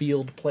In a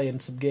field playing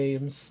some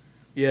games.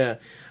 Yeah,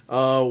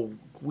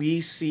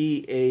 we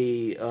see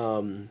a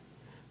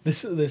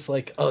This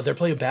like they're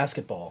playing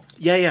basketball.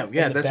 yeah. And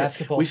the That's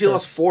basketball it. We see a lot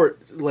of starts- sport,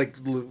 like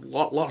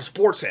lot of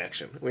sports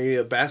action. We see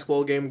a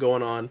basketball game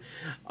going on.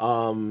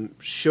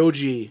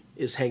 Shoji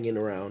is hanging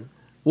around.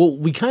 Well,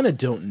 we kind of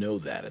don't know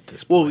that at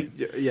this Well, point.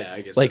 yeah,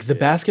 I guess Like the yeah.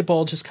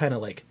 basketball just kind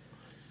of like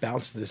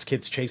bounces. This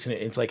kid's chasing it.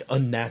 And it's like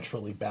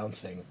unnaturally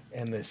bouncing,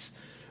 and this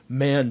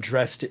man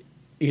dressed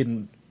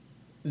in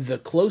the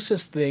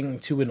closest thing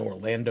to an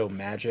Orlando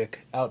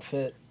Magic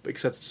outfit.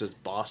 Except it says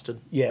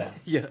Boston. Yeah,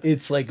 Yeah.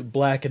 It's like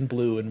black and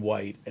blue and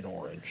white and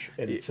orange,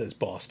 and it says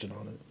Boston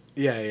on it.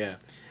 Yeah.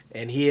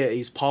 And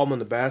he's palming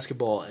the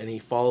basketball, and he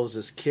follows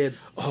this kid.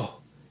 Oh,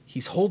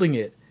 he's holding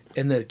it,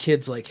 and the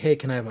kid's like, "Hey,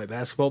 can I have my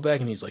basketball back?"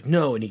 And he's like,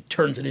 "No," and he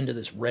turns it into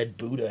this red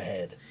Buddha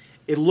head.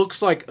 It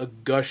looks like a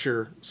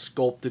gusher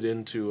sculpted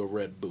into a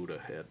red Buddha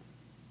head.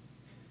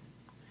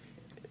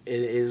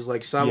 It is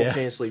like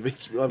simultaneously.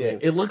 I mean,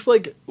 It looks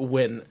like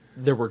when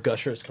there were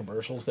Gushers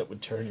commercials that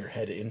would turn your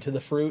head into the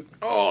fruit.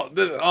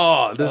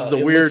 this is the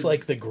It weird looks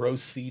like the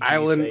gross CG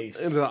island, face.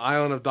 the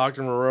island of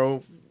Dr.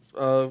 Moreau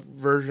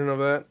version of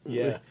that.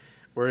 Yeah.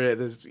 Where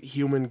there's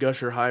human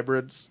gusher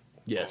hybrids.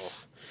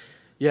 Yes.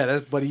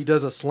 Yeah, but he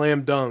does a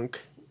slam dunk.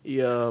 He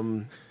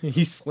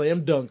He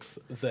slam dunks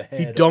the head.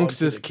 he dunks onto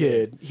this the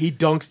kid. He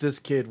dunks this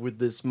kid with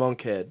this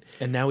monk head.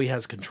 And now he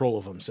has control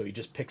of him, so he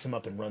just picks him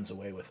up and runs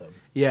away with him.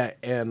 Yeah,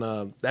 and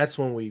that's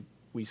when we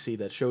see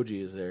that Shoji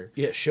is there.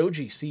 Yeah,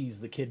 Shoji sees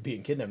the kid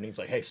being kidnapped, and he's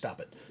like, "Hey, stop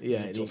it!" Yeah,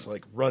 and and he just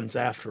like runs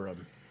after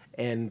him.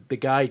 And the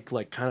guy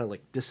like kind of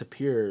like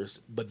disappears,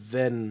 but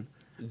then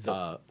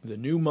The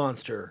new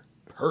monster,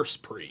 Purse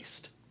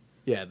Priest.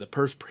 yeah, the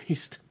purse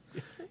priest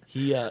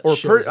He or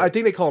shows I up-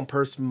 think they call him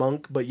purse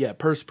monk, but yeah,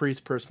 purse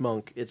priest, purse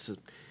monk.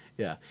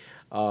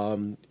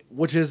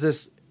 Which is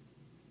this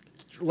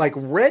like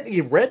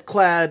red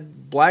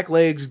clad, black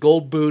legs,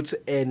 gold boots,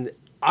 and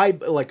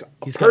like a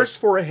He's got purse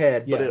for a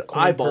head, yeah, but an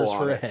coin eyeball purse on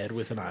for a it. head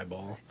with an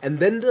eyeball. And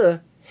then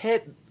the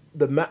head,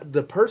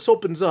 the purse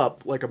opens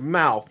up like a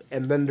mouth,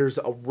 and then there's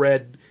a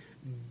red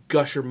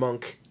gusher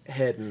monk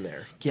head in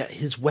there. Yeah,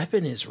 his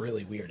weapon is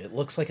really weird. It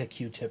looks like a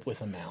Q-tip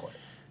with a mallet.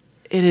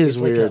 It is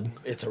It's weird. Like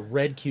it's a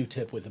red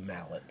Q-tip with a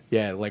mallet.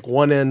 Yeah, like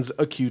one end's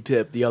a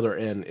Q-tip, the other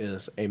end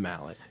is a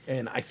mallet.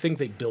 And I think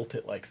they built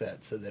it like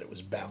that so that it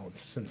was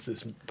balanced, since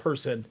this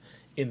person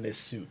in this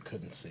suit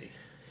couldn't see.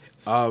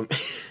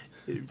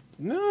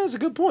 No, that's a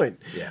good point.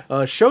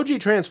 Yeah. Shoji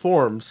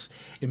transforms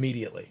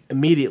Immediately.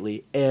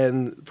 immediately,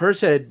 and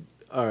purse head,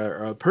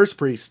 purse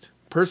priest,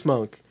 purse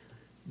monk,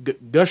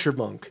 gusher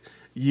monk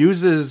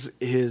uses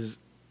his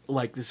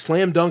like the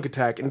slam dunk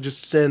attack and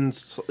just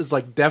sends it's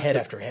like death Head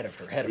after head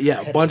after head after yeah,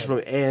 head a bunch after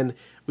of them, and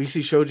we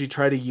see Shoji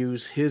try to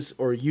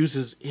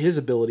uses his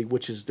ability,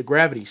 which is the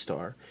gravity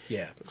star,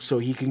 Yeah. so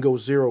he can go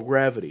zero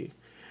gravity,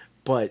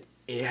 but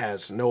it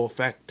has no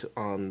effect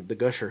on the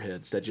Gusher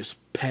heads that just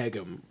peg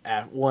them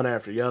one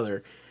after the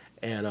other,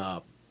 and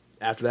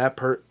after that,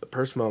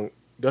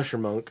 Gusher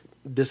monk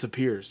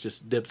disappears,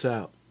 just dips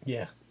out,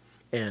 Yeah.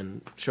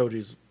 and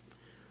Shoji's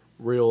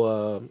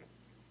real.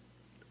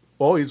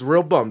 Well, he's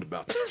real bummed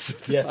about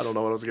this. Yes. I don't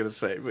know what I was gonna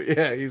say, but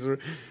yeah,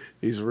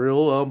 he's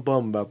real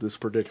bummed about this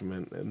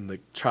predicament and the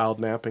child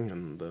napping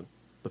and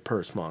the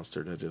purse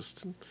monster that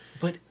just.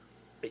 But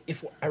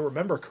if I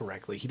remember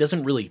correctly, he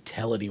doesn't really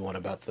tell anyone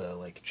about the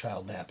like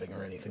child napping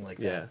or anything like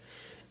Yeah. that.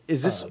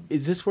 Is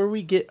this where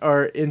we get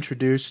our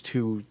introduced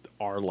to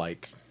our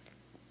like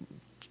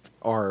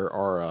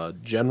our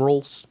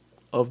generals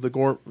of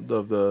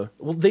the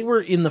Well, they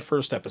were in the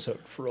first episode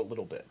for a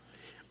little bit.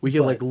 we get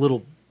But- like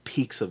little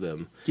peeks of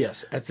them.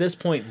 Yes. At this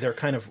point, they're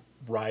kind of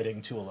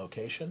riding to a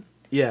location.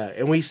 Yeah,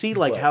 and we see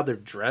like But- how they're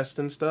dressed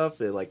and stuff.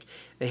 They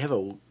have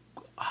a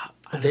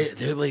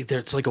They're like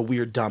it's like a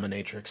weird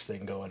dominatrix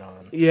thing going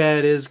on. yeah,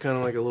 it is kind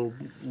of like a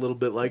little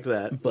bit like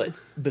that. But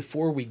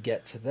before we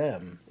get to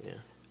them, Yeah.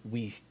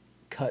 we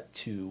cut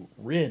to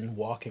Rin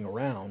walking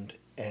around,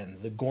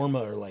 and the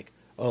Gorma are like,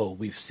 "Oh,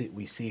 we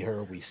see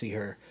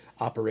her.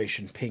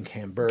 Operation Pink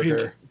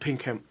Hamburger."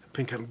 Pink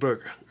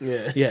hamburger.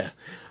 Yeah. Yeah.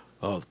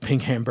 Oh, the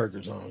pink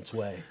hamburger's on its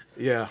way.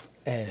 Yeah.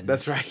 And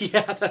That's right.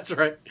 Yeah, that's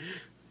right.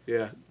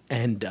 Yeah.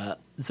 And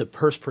the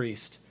purse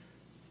priest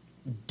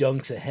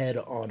dunks a head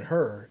on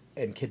her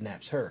and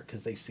kidnaps her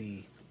because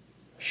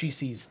she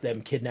sees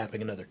them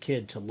kidnapping another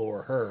kid to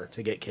lure her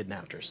to get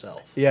kidnapped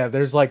herself. Yeah,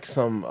 there's like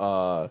some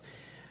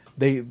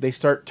they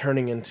start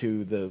turning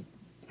into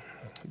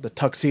the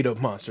tuxedo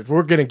monsters.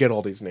 We're gonna get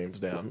all these names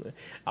down.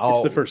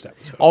 It's the first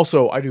episode.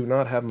 Also, I do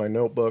not have my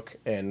notebook,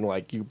 and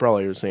like you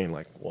probably are saying,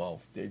 like,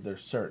 well,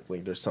 there's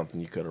something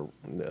you could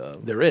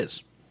have. There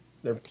is,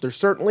 There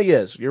certainly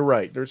is. You're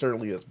right. There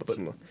certainly is, but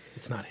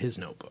it's not his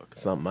notebook.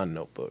 it's not my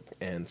notebook,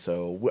 and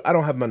so I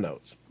don't have my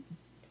notes.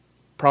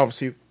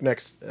 Prophecy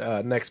next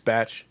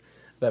batch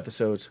of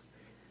episodes,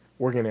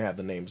 we're gonna have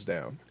the names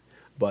down.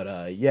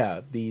 But yeah,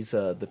 these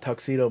the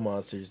tuxedo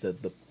monsters, the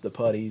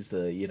putties,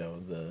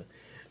 the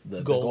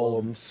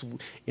golems,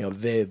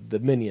 the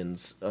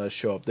minions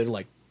show up. They're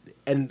like,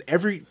 and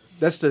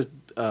that's the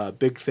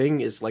big thing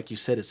is like you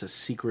said, it's a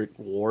secret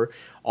war.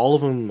 All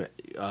of them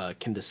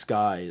can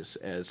disguise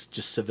as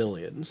just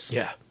civilians.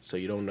 Yeah. So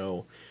you don't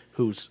know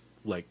who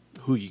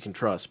you can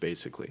trust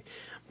basically.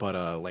 But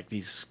like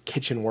these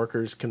kitchen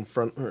workers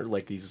confront her,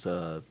 like these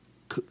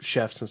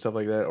chefs and stuff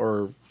like that,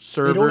 or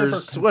They don't ever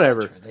servers, confront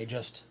whatever. her.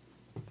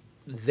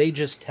 They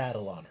just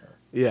tattle on her.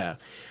 Yeah,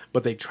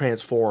 but they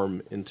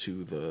transform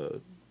into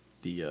the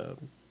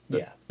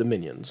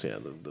minions. Yeah,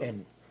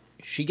 And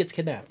she gets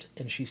kidnapped,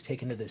 and she's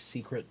taken to this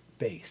secret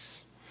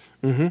base.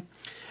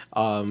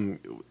 Um,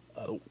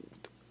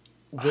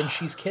 When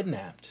she's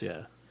kidnapped,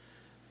 yeah,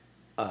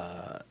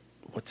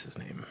 what's his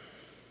name?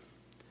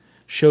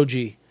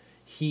 Shoji,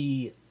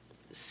 he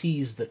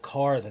sees the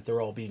car that they're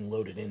all being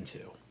loaded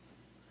into.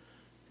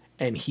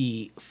 And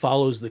he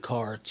follows the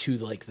car to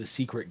like the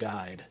secret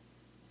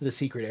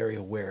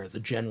area where the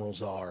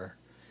generals are.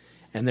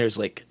 And there's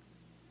like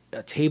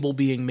a table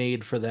being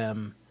made for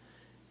them.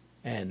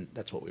 And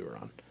that's what we were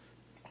on.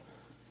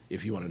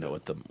 If you want to know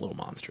what the little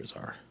monsters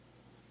are.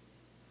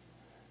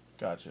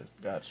 gotcha.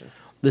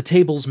 The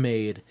table's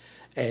made,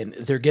 and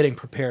they're getting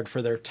prepared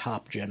for their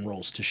top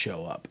generals to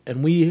show up.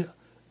 And we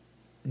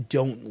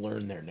don't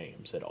learn their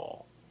names at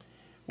all.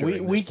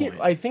 during We this get,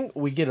 point. I think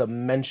we get a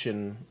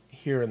mention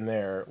here and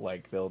there,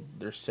 like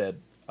they're said,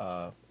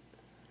 because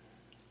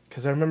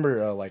I remember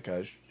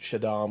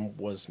Shaddam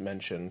was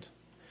mentioned,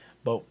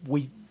 but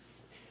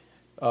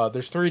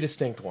there's three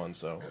distinct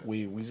ones though.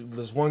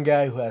 There's one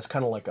guy who has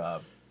kind of like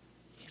a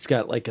He's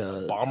got like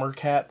a bomber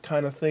cap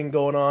kind of thing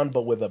going on,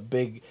 but with a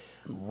big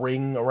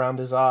ring around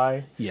his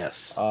eye.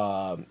 yes.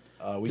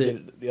 We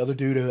get the other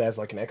dude who has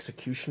like an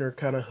executioner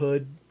kind of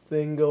hood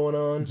thing going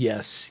on.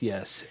 Yes,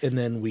 and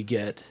then we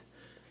get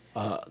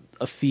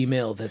a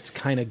female that's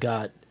kind of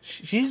got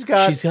She's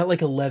got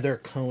like a leather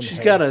cone. she's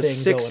head got a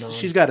thing going on.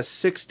 she's got a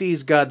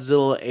 60s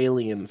Godzilla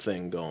alien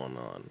thing going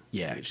on.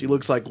 Yeah. She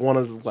looks like one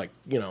of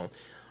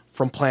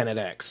from Planet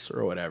X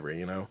or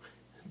whatever,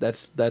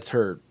 That's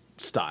her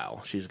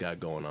style she's got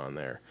going on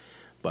there.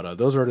 But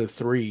those are the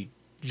three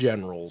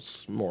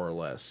generals more or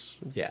less.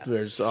 Yeah.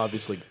 There's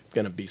obviously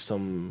going to be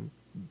some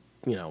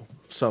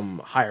some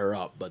higher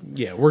up, but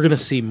Yeah, we're gonna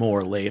see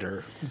more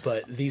later,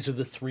 but these are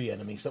the three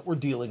enemies that we're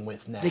dealing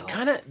with now. they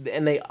kind of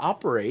they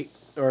operate,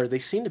 or they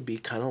seem to be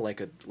kind of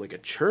like a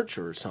church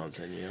or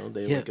something.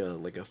 They Yeah.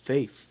 like a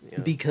faith.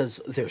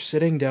 Because they're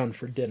sitting down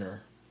for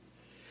dinner,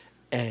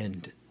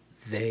 and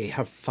they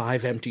have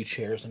 5 empty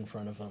chairs in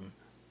front of them,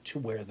 to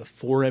where the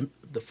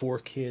four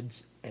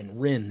kids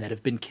and Rin that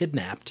have been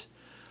kidnapped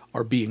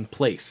are being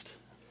placed.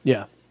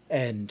 Yeah.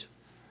 And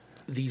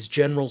these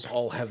generals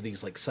all have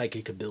these like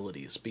psychic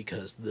abilities,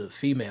 because the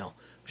female,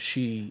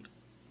 she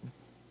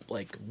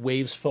like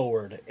waves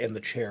forward and the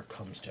chair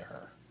comes to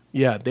her.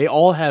 Yeah, they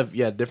all have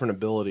different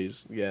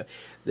abilities. Yeah,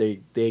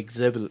 they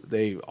exhibit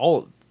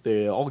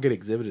they all get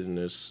exhibited in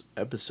this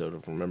episode,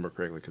 if I remember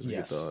correctly. Because we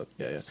Yes. thought,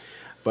 yeah. Yes.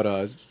 But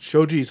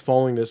Shoji's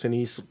following this, and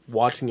he's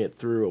watching it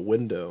through a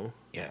window.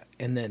 Yeah,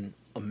 and then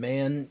a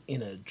man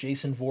in a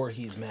Jason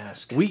Voorhees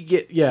mask. We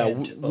get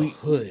And a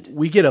hood.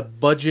 We get a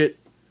budget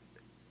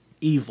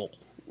evil.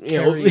 You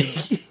know?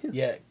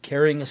 carrying,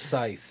 carrying a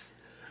scythe,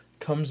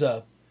 comes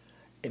up,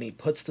 and he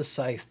puts the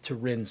scythe to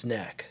Rin's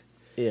neck,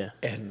 yeah.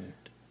 and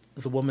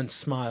the woman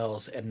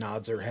smiles and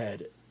nods her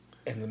head,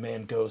 and the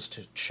man goes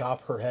to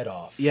chop her head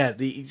off. Yeah,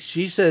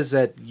 she says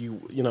that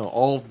you know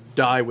all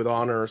die with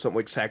honor or something,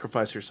 like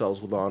sacrifice yourselves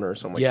with honor or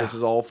something. Like Yeah. this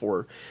is all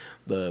for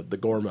the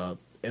Gorma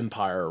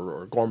Empire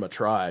or Gorma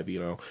tribe. You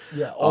know.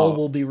 Yeah, all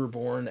will be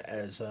reborn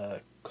as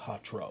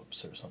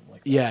Kotrops or something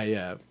like that.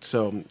 Yeah.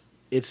 So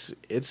it's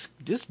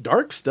just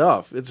dark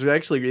stuff. It's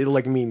actually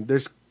like, I mean,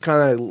 there's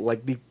kind of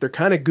like they're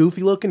kind of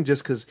goofy looking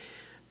just because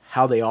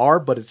how they are,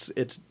 but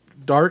it's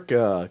dark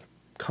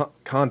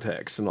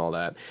context and all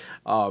that.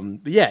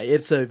 But yeah,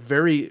 it's a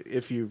very,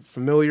 if you're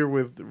familiar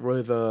with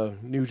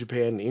New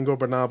Japan, Ingo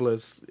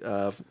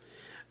Barnables,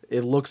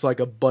 it looks like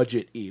a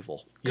budget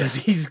evil because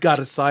he's got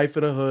a scythe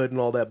and a hood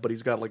and all that, but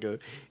he's got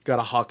got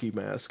a hockey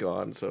mask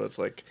on, so it's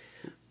like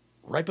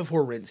Right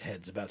before Rin's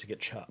head's about to get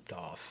chopped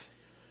off,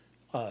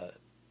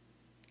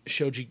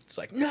 Shoji's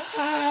like, no!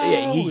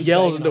 yeah, he He's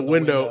yells banging in the on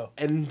window,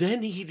 and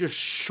then he just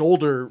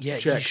shoulder Yeah,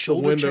 checks he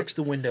shoulder the window. checks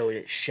the window and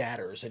it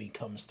shatters and he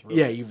comes through.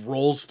 Yeah, he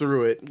rolls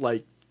through it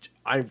like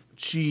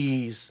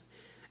jeez,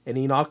 and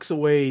he knocks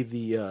away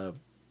the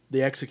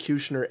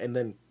executioner and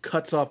then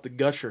cuts off the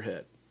gusher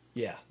head,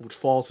 Yeah. which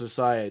falls to the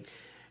side,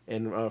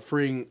 and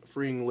freeing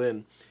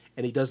Lin,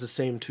 and he does the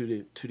same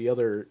to the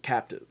other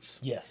captives.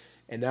 Yes.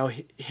 And now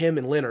him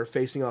and Lin are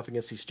facing off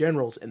against these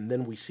generals, and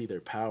then we see their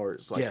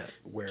powers. Like, Yeah,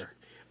 where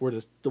where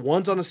the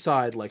ones on the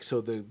side, like so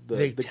the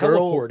they girl,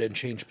 teleport and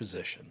change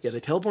positions. yeah, they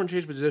teleport and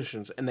change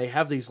positions, and they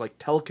have these like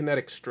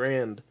telekinetic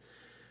strand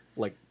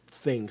like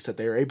things that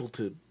they are able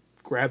to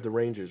grab the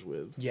Rangers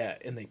with. Yeah,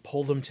 and they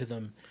pull them to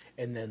them,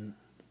 and then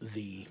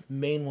the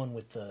main one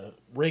with the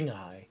ring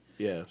eye,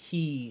 Yeah.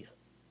 he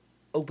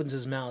opens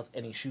his mouth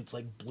and he shoots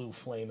like blue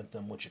flame at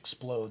them, which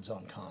explodes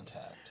on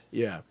contact.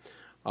 Yeah.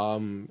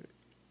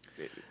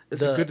 It's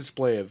The- a good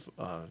display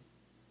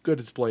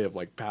of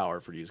like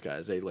power for these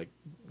guys. They like,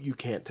 you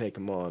can't take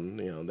them on.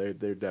 You know,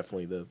 they're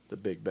definitely the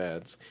big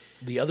bads.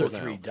 The other For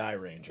now. three Die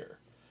Ranger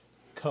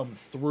come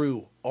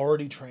through,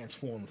 already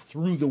transformed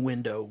through the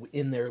window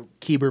in their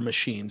Keeber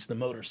machines, the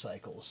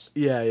motorcycles.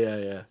 Yeah.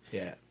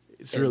 Yeah,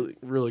 It's And-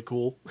 really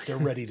cool. they're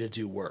ready to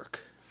do work.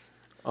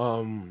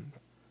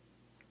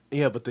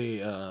 Yeah, but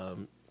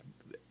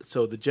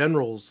so the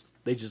generals,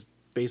 they just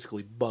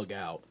basically bug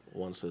out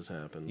once this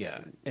happens. Yeah,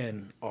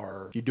 and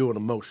our You're doing a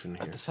motion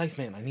here. the Scythe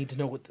Man. I need to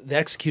know what the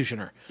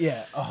Executioner.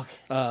 Yeah.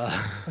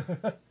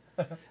 Okay.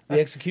 The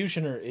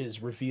Executioner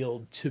is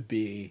revealed to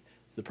be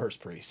the Purse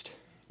Priest,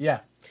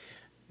 Yeah.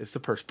 It's the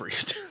Purse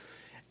Priest.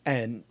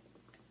 and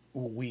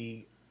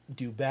we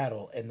do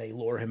battle, and they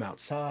lure him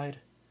outside,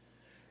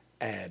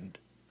 and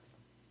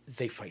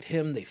they fight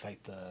him. They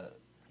fight the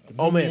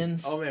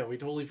minions. Oh man, we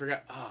totally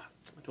forgot. I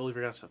totally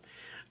forgot stuff.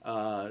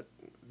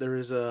 There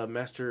is a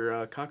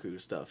Master Kaku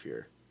stuff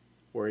here,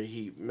 where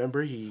he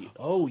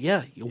Oh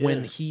yeah, Yeah.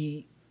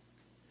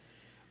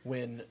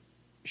 when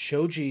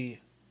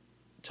Shoji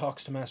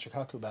talks to Master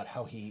Kaku about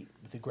how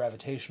the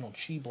gravitational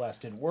chi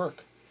blast didn't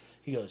work,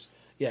 he goes,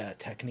 "Yeah,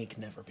 technique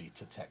never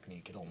beats a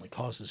technique. It only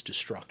causes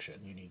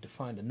destruction. You need to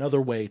find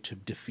another way to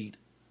defeat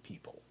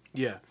people."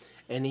 Yeah,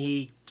 and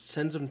he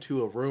sends him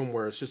to a room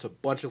where it's just a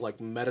bunch of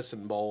like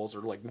medicine balls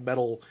or like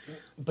metal.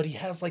 But he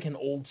has like an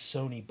old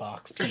Sony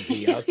box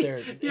TV out there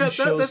and Yeah,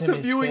 shows that's him the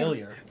his viewing.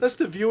 failure. That's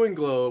the viewing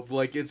globe.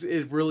 Like it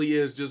really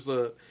is just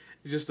a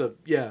it's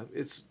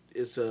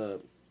a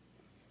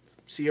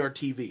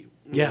CRTV. You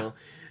Yeah. know?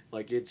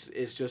 Like it's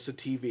just a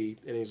TV,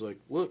 and he's like,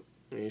 look,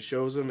 and he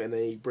shows him, and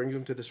then he brings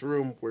him to this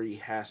room where he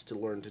has to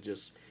learn to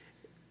just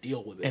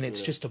deal with it. And it's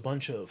you know? just a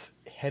bunch of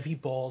heavy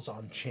balls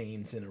on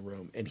chains in a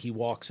room. And he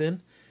walks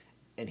in,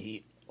 and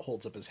he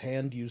holds up his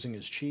hand using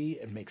his chi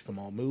and makes them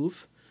all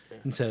move,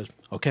 and says,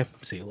 "Okay,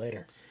 see you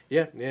later."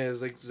 Yeah,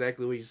 it's like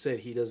exactly what you said.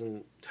 He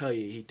doesn't tell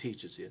you; he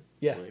teaches you.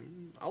 Yeah. Like,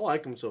 I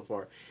like him so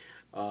far.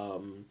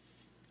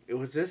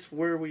 Was this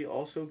where we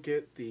also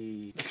get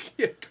the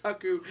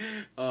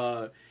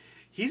Kaku?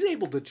 He's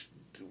able to.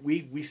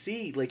 We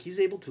see like he's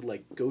able to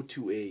like go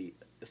to a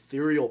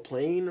ethereal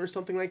plane or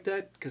something like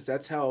that, because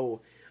that's how.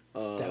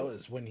 That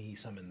was when he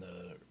summoned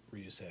the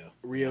Ryuseo.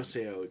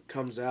 Ryoseo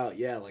comes out.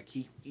 Yeah, like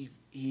he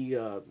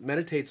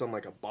meditates on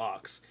like a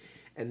box,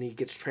 and he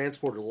gets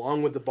transported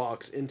along with the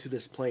box into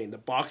this plane. The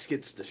box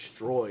gets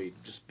destroyed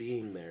just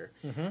being there,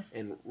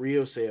 and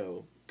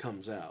Ryoseo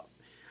comes out.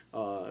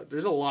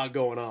 There's a lot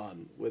going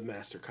on with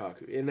Master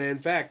Kaku, and in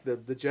fact,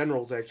 the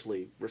generals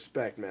actually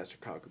respect Master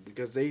Kaku,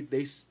 because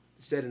they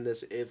said in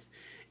this, if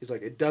it's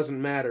like it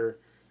doesn't matter,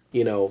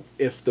 you know,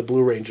 if the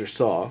Blue Ranger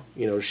saw,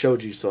 you know,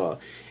 Shoji saw.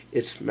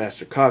 It's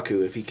Master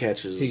Kaku if he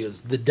catches. He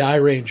goes, "The Die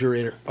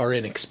Ranger are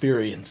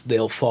inexperienced;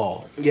 they'll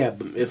fall." Yeah,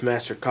 but if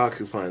Master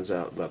Kaku finds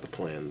out about the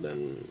plan,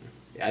 then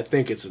I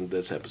think it's in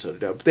this episode.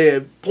 But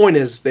the point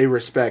is, they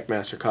respect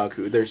Master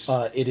Kaku. There's,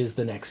 It is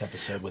the next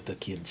episode with the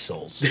kids'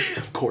 souls.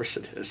 of course,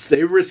 it is.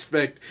 They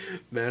respect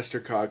Master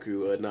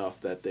Kaku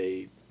enough that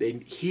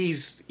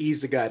he's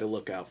the guy to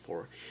look out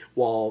for.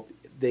 While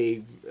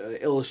they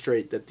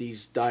illustrate that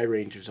these Die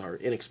Rangers are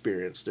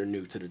inexperienced, they're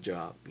new to the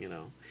job,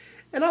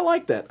 And I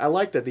like that. I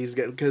like that these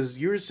guys, because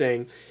you were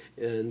saying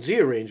in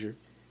Zeo Ranger,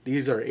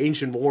 these are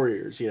ancient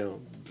warriors.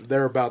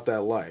 They're about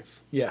that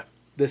life. Yeah.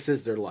 This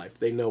is their life.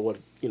 They know what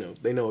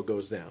They know what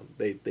goes down.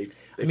 They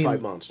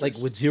fight monsters. Like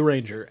with Zeo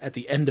Ranger, at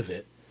the end of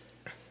it,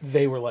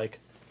 they were like,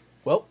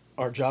 "Well,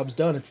 our job's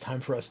done. It's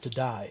time for us to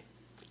die,"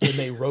 and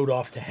they rode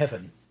off to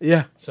heaven.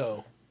 yeah,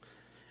 So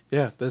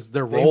that's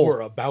their they role. were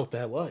about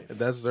that life.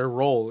 That's their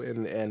role,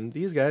 and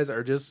these guys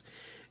are just.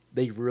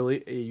 They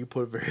really, you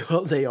put it very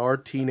well. They are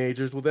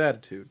teenagers with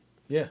attitude.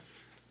 Yeah.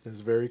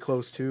 It's very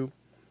close to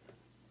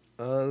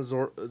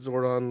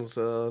Zordon's.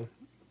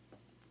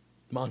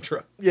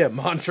 Mantra. Yeah,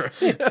 mantra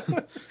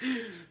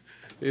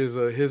is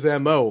his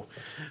MO.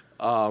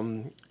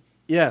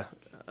 Yeah.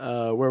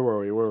 Where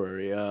were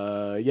we?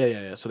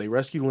 Yeah. So they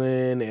rescue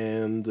Lynn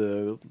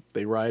and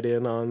they ride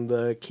in on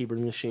the Keeper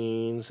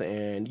machines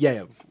and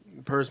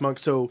Purse Monk.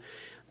 So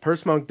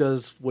Purse Monk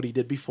does what he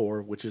did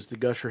before, which is the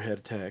Gusher head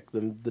attack,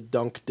 the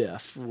dunk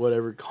death,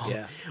 whatever you call it.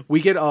 Yeah.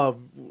 We get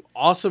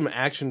awesome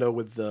action though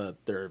with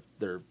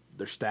their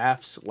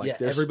staffs. Like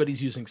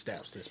everybody's using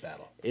staffs this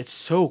battle, it's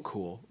so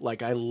cool.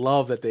 Like I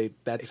love that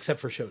that's except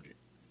for Shoji.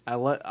 I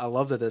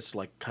love that it's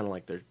like kind of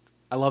like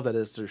I love that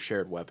it's their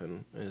shared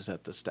weapon is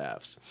at the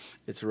staffs.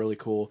 It's really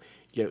cool.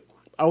 I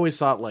always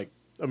thought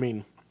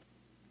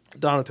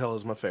Donatello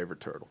is my favorite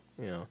turtle.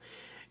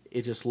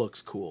 It just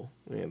looks cool.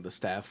 The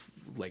staff,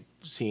 like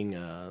seeing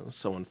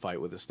someone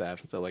fight with a staff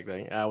and stuff like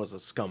that. I was a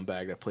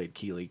scumbag that played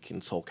Keeley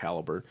in Soul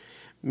Calibur,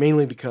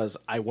 mainly because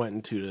I went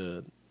into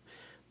the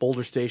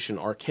Boulder Station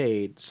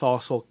arcade, saw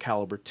Soul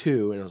Calibur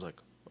 2, and I was like,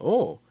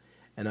 oh.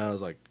 And I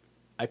was like,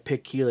 I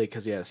picked Keeley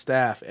because he had a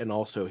staff, and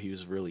also he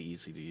was really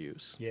easy to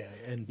use. Yeah,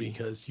 and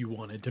because you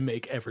wanted to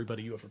make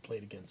everybody you ever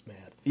played against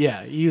mad.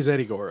 Yeah, use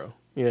Eddie Gordo.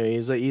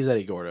 He's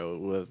Eddie Gordo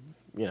with,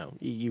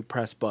 you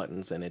press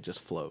buttons and it just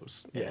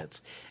flows. Yeah.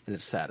 And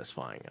it's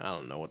satisfying. I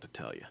don't know what to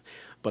tell you.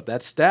 But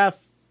that staff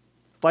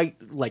fight,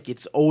 like,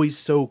 it's always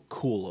so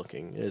cool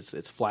looking. It's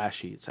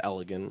flashy, it's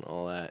elegant,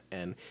 all that.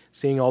 And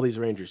seeing all these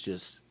Rangers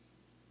just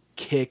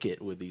kick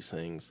it with these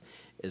things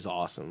is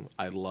awesome.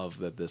 I love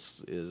that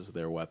this is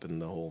their weapon,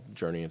 the whole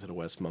Journey into the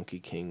West Monkey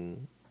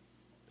King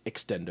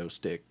extendo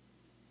stick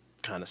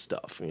kind of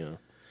stuff,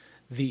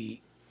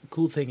 The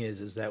cool thing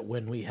is that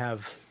when we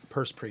have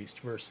Purse Priest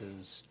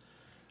versus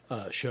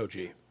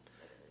Shoji,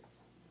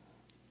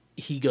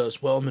 he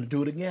goes, well, I'm going to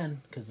do it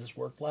again because this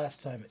worked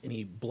last time, and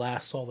he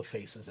blasts all the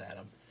faces at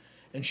him.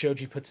 And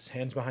Shoji puts his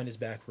hands behind his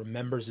back,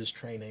 remembers his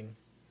training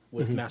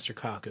with Master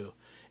Kaku,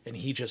 and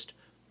he just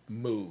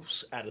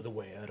moves out of the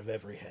way, out of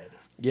every head.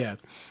 Yeah.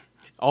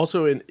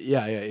 Also,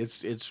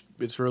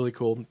 it's really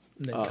cool.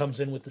 And then comes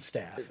in with the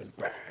staff, and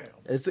bam.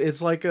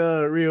 It's like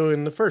Rio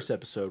in the first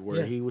episode where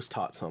Yeah. he was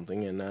taught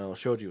something, and now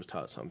Shoji was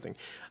taught something.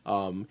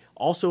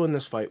 Also, in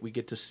this fight, we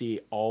get to see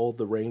all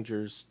the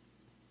Rangers'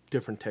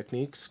 different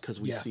techniques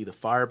because we see the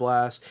Fire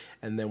Blast,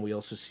 and then we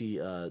also see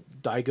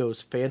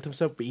Daigo's Phantom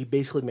stuff. But he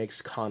basically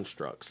makes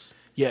constructs.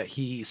 Yeah,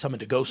 he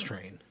summoned a ghost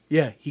train.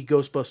 Yeah, he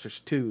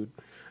Ghostbusters 2,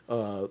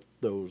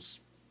 those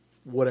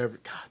whatever.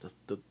 God,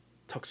 the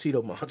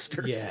tuxedo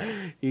monsters.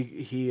 Yeah.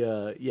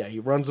 He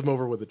runs them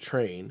over with a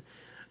train.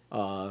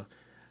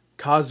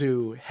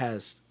 Kazu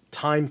has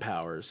time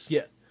powers.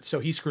 Yeah, so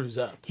he screws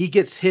up. He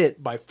gets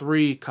hit by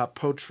 3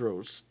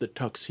 Capotros, the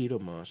tuxedo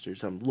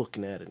monsters. I'm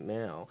looking at it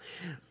now.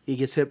 He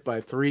gets hit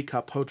by 3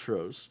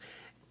 Capotros,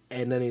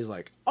 and then he's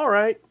like, all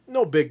right,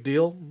 no big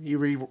deal. He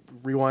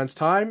rewinds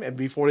time, and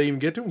before they even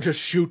get to him, just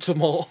shoots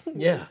them all.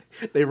 Yeah.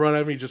 They run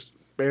at me, just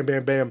bam,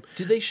 bam, bam.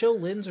 Did they show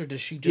Lynn's, or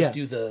does she just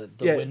do the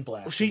wind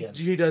blast again?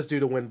 She does do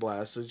the wind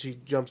blast. So she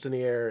jumps in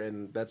the air,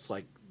 and that's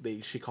like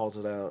she calls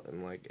it out,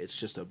 and like it's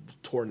just a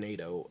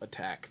tornado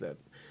attack that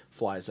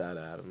flies out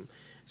at him.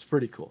 It's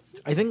pretty cool.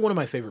 I think one of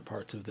my favorite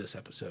parts of this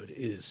episode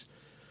is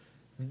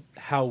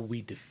how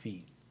we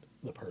defeat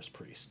the Purse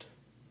Priest.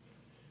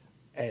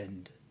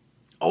 And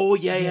Oh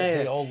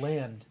they all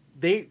land.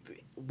 They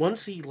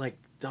once he like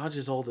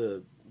dodges all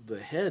the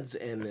heads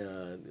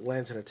and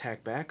lands an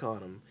attack back on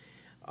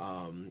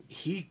him,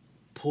 he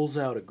pulls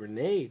out a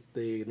grenade,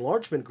 the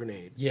enlargement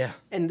grenade. Yeah.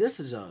 And this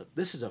is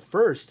a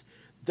first.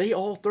 They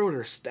all throw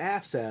their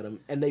staffs at him,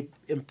 and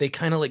They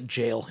kind of like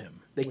jail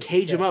him. they with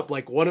cage the him staff. up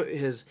like one of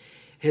his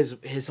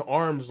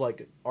arms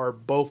like are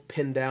both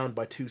pinned down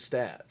by 2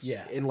 staffs.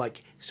 Yeah. And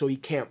like so he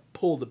can't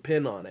pull the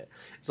pin on it.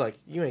 It's like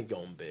you ain't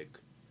going big.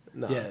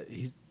 No. Yeah,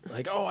 he's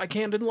like, oh, I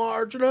can't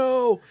enlarge,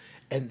 no.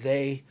 And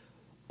they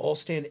all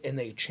stand and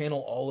they channel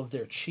all of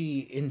their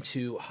chi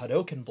into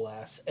Hadoken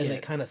blasts, and Yeah. they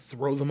kind of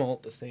throw them all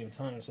at the same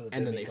time. So that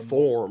And then make they them-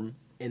 form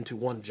into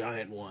one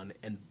giant one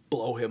and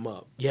blow him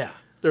up. Yeah.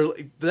 They're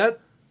like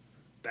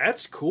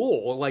that's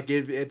cool. Like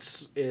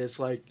it's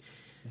like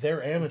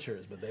They're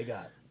amateurs, but they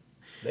got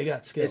They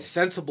got skills. it's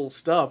sensible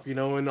stuff, and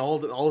all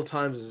the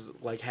times is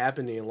like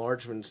happening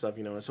enlargement and stuff,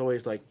 it's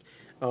always like,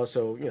 oh,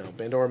 so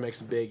Bandora makes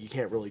it big, you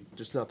can't really,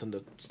 there's nothing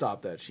to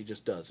stop that, she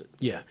just does it.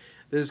 Yeah.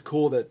 This is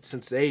cool that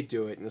since they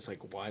do it, and it's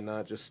like, why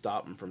not just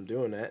stop them from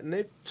doing that?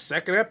 And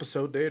second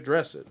episode they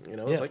address it,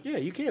 Yeah. it's like, yeah,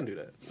 you can do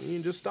that, you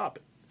can just stop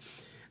it.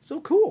 So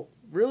cool,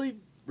 really,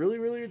 really,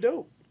 really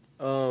dope.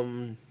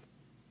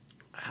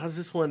 How does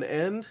this one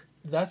end?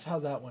 That's how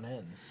that one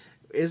ends.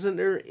 Isn't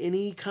there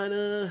any kind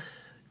of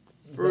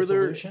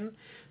further? Resolution?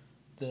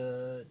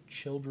 The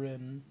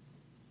children...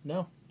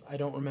 No, I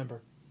don't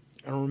remember.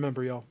 I don't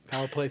remember, y'all.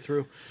 Power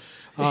playthrough.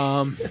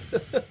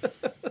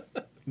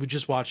 We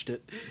just watched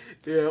it.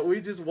 Yeah, we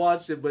just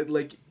watched it, but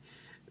like,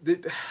 There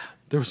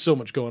was so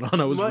much going on.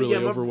 I was really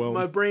overwhelmed.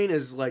 My brain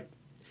is like,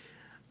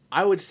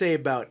 I would say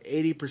about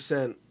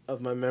 80%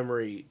 of my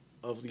memory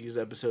of these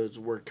episodes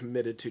were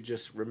committed to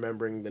just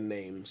remembering the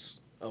names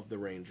of the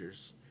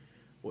Rangers,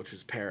 which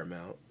was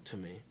paramount to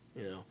me,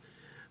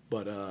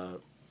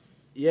 But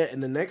yeah, in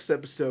the next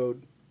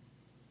episode,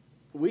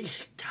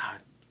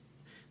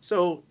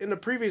 So in the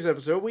previous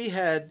episode, we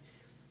had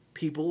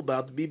people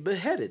about to be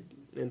beheaded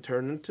and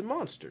turned into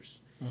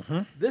monsters. Mm-hmm.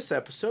 This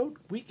episode,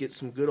 we get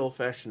some good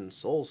old-fashioned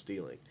soul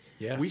stealing.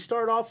 Yeah. We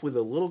start off with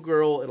a little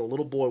girl and a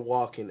little boy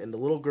walking, and the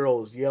little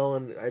girl is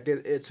yelling.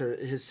 It's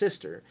his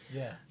sister.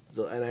 Yeah.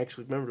 And I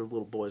actually remember the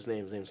little boy's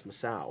name. His name's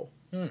Masao.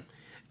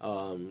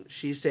 Hmm.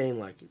 She's saying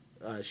like,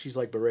 she's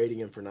like berating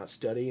him for not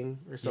studying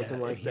or something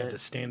and like he that. had to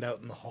stand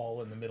out in the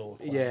hall in the middle of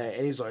class. Yeah,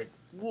 and he's like,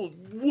 well,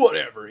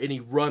 whatever, and he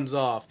runs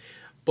off.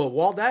 But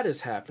while that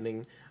is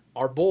happening,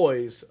 our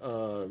boys,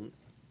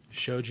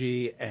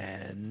 Shoji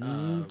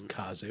and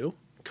Kazu.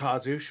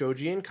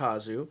 Shoji and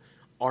Kazu,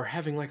 are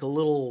having like a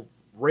little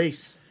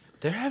race.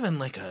 They're having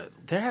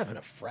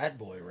a frat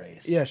boy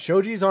race. Yeah,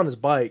 Shoji's on his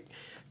bike.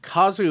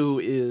 Kazu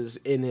is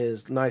in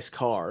his nice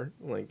car.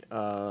 Like,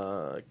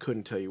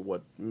 couldn't tell you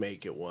what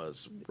make it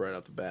was right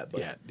off the bat.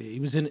 But Yeah,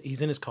 he's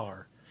in his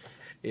car.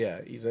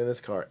 yeah, he's in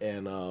his car.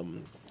 And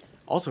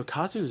also,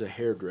 Kazu's a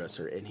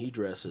hairdresser, and he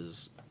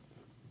dresses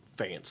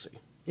fancy.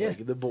 Yeah.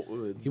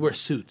 Like He wears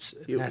suits.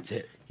 That's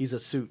it. He's a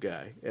suit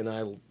guy, and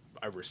I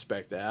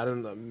respect that. I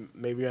don't know.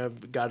 Maybe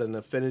I've got an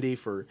affinity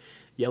for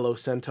Yellow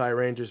Sentai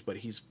Rangers, but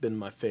he's been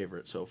my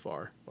favorite so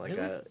far. Like,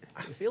 Really?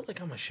 I feel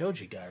like I'm a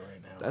Shoji guy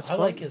right now. That's I fun.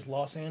 like his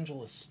Los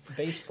Angeles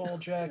baseball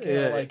jacket.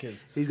 Yeah, I like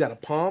his he's got a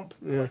pomp.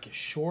 I Yeah, like his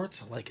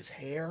shorts. I like his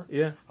hair.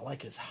 yeah, I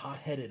like his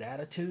hot-headed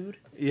attitude.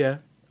 yeah.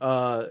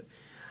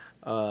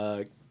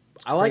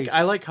 crazy.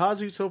 I like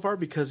Kazu so far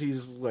because I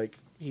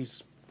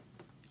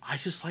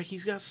just like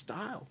he's got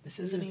style. This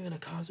isn't even a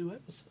Kazu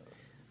episode.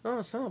 No,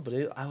 it's not, but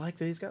I like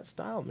that he's got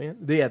style, man.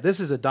 Yeah,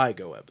 this is a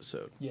Daigo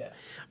episode. Yeah.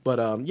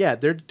 But yeah,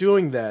 they're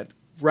doing that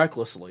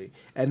recklessly,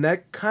 and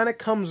that kind of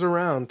comes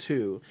around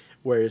too,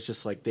 where it's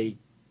just like they're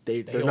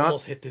almost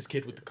not hit this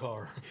kid with the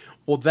car.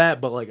 well that,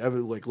 but like I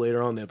mean, like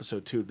later on in the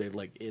episode too, they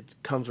like it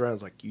comes around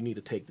it's like you need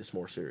to take this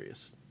more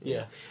serious.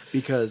 Yeah.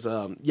 Because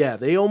yeah,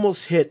 they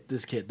almost hit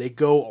this kid. They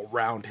go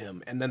around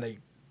him, and then they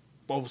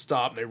both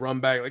stop and they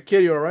run back like,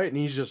 "Kid, you all right?" And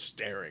he's just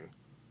staring,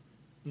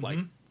 like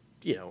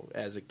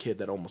as a kid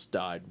that almost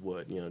died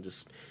would,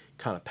 just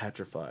kind of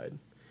petrified.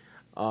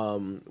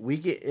 We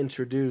get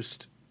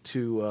introduced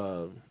to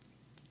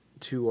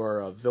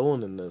our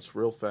villain in this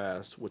real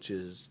fast, which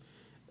is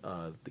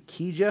the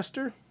Key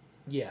Jester.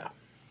 Yeah.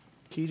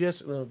 Key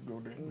Jester.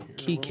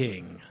 Key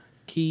King.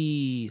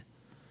 Key.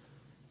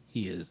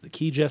 He is the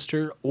Key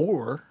Jester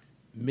or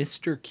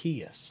Mr.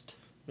 Keyist,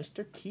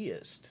 Mr.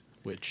 Keyist.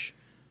 which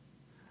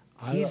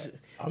He's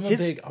I'm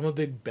his- a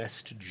big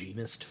Best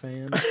Genist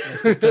fan.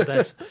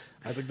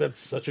 I think that's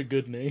such a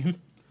good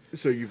name.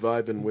 So you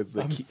vibing with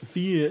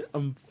the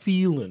I'm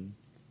feeling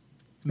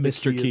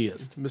Mr.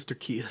 Keyist. Mr.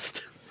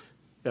 Keyist.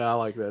 Yeah, I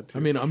like that too.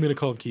 I mean, I'm gonna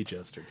call him Key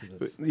Jester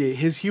because Yeah,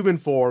 his human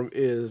form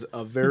is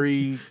a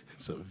very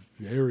it's a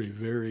very,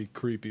 very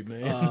creepy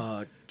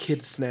man.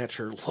 kid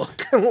snatcher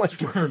look. Like, He's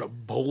wearing a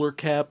bowler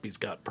cap. He's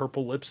got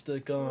purple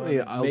lipstick on.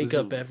 Yeah,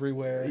 Makeup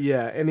everywhere.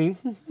 yeah, and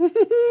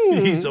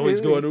He's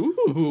always going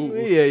ooh.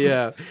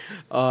 yeah.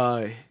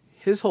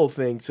 His whole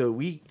thing. So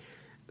we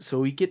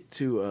get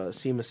to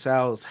see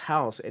Masao's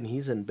house, and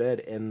he's in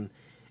bed, and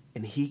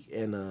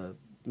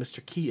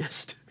Mr.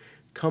 Keyist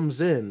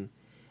comes in,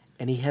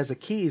 and he has a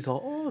key. He's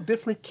all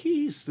different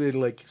keys. They're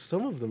like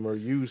some of them are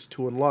used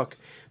to unlock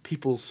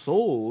people's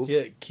souls.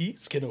 Yeah,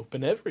 keys can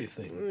open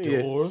everything.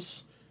 Yeah.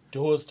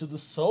 Doors to the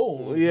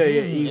soul. Yeah,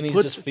 yeah, he And he's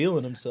puts- just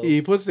feeling himself.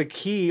 He puts the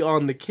key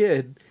on the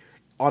kid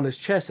on his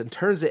chest and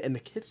turns it, and the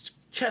kid's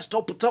chest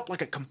opens up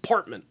like a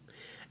compartment.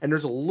 And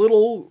there's a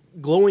little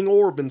glowing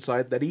orb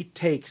inside that he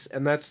takes,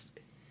 and that's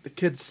the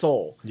kid's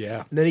soul.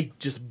 Yeah. And then he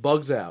just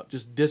bugs out,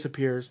 just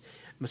disappears.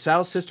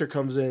 Masao's sister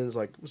comes in and is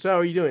like, Masao, how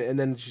are you doing? And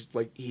then she's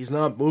like, he's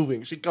not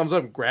moving. She comes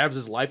up and grabs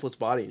his lifeless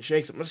body and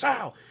shakes him.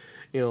 Masao!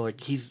 Like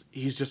he's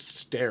just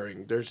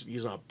staring.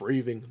 He's not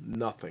breathing,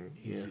 nothing.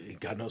 He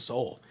got no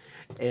soul.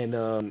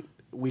 And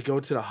we go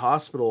to the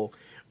hospital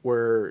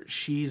where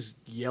she's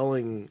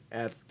yelling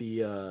at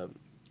the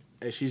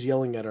and she's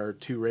yelling at our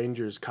two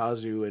rangers,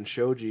 Kazu and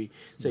Shoji,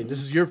 saying, "This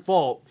is your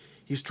fault.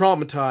 He's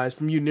traumatized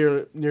from you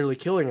nearly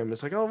killing him."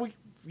 It's like, oh,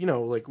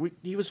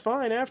 he was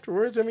fine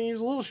afterwards. I mean, he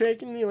was a little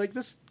shaken. You're like,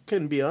 this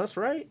couldn't be us,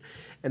 right?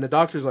 And the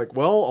doctor's like,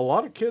 well, a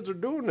lot of kids are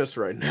doing this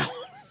right now.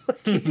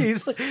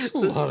 He's like, There's a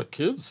lot of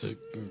kids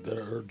that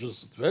are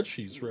just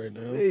veggies right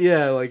now.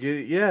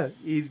 yeah,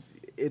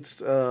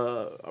 it's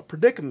a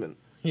predicament.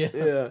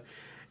 Yeah.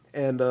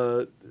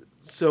 And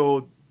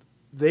so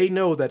they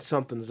know that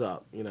something's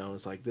up.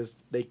 It's like this.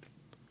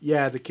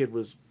 The kid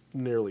was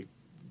nearly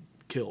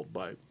killed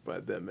by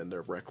them and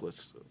their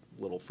reckless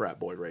little frat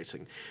boy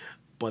racing,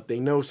 but they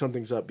know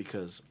something's up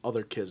because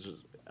other kids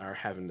are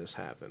having this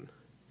happen.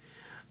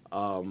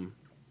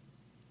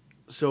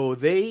 So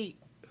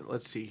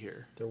let's see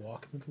here. They're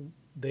walking.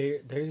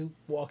 They're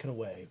walking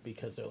away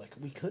because they're like,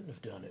 we couldn't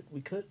have done it.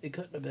 It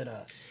couldn't have been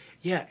us.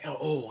 Yeah.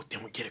 Oh,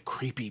 then we get a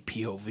creepy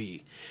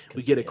POV.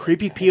 We get a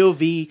creepy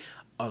POV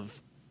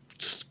of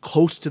just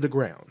close to the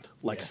ground,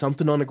 like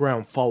something on the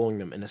ground following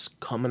them, and it's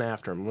coming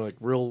after them, like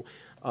real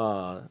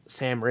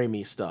Sam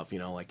Raimi stuff.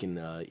 Like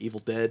in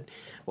Evil Dead,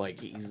 like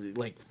he's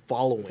like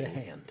following The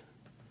hand.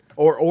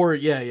 or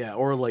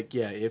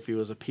if he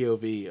was a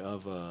POV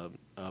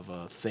of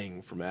a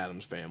thing from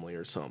Addams Family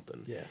or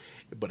something. Yeah.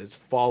 But it's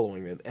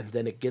following it, and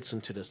then it gets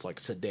into this like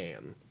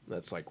sedan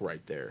that's like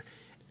right there.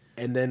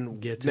 And then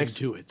Gets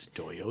next into its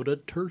Toyota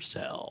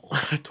Tercel.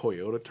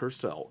 Toyota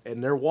Tercel,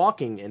 and they're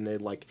walking, and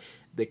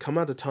they come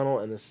out the tunnel,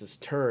 and there's this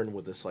turn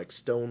with this like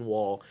stone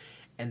wall,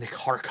 and the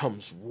car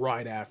comes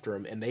right after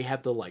them, and they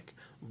have to like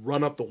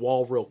run up the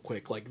wall real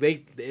quick. Like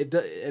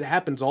it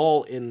happens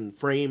all in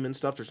frame and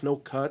stuff. There's no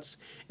cuts.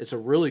 It's a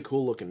really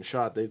cool looking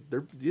shot.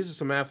 These are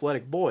some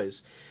athletic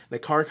boys. The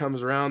car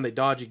comes around, they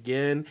dodge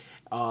again.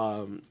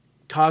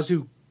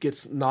 Kazu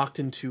gets knocked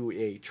into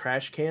a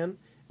trash can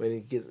when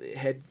he gets his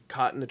head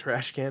caught in the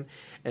trash can.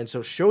 And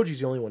so Shoji's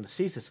the only one that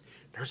sees this.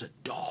 There's a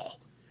doll.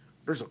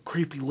 There's a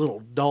creepy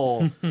little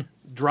doll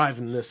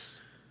driving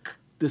this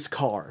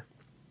car.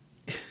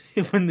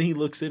 When he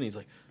looks in, he's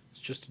like,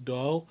 it's just a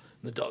doll.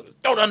 And the dog goes,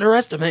 don't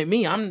underestimate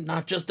me. I'm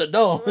not just a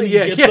doll. And he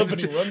gets up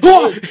and he runs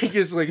away. He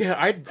gets like,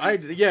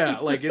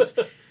 like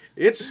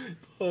it's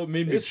Oh, it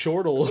made me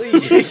chortle.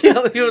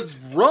 it was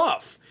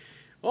rough.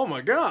 Oh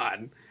my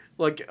god.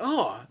 Like,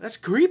 oh, that's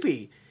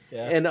creepy.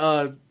 Yeah. And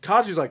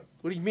Kazu's like,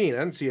 what do you mean? I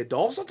didn't see a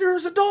doll. It's like,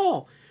 there's a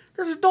doll.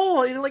 There's a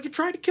doll. And like, it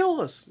tried to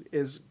kill us.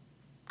 Is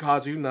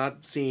Kazu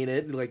not seeing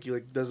it? Like, he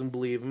like doesn't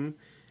believe him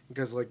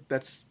because like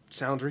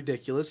sounds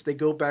ridiculous. They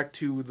go back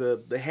to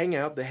the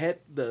hangout, the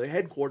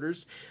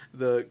headquarters,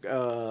 I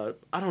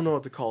don't know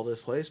what to call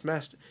this place.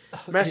 Master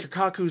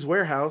Kaku's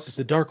warehouse.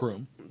 The dark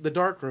room. The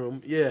dark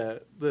room. Yeah.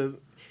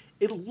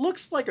 It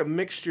looks like a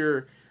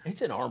mixture.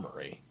 It's an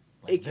armory.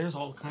 Like, there's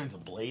all kinds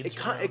of blades.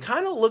 It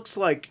kind of looks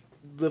like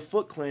the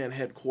Foot Clan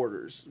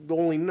headquarters,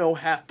 only no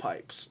half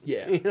pipes.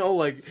 Yeah.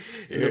 Like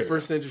in the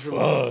first Ninja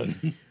Turtle.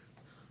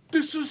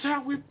 This is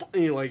how we,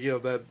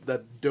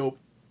 that dope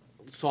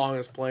song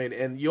is playing,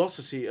 and you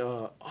also see,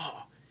 what's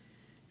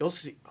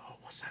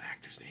that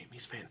actor's name?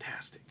 He's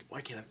fantastic.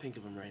 Why can't I think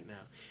of him right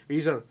now?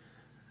 He's a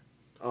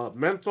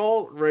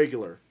menthol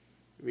regular.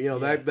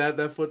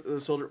 That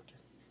foot soldier,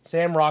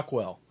 Sam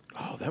Rockwell.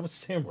 Oh, that was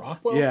Sam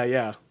Rockwell?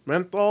 Yeah.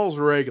 Menthol's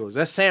regulars.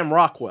 That's Sam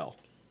Rockwell,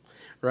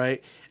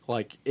 right?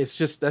 Like, it's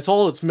just, that's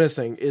all it's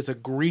missing is a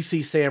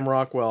greasy Sam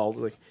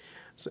Rockwell.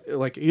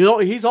 Like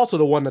he's also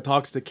the one that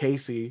talks to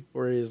Casey,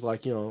 where he's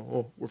like,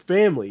 we're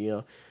family,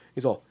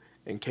 He's all,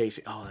 and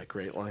Casey, oh, that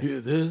great line.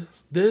 Yeah,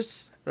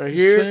 this right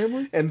here,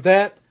 family? And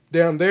that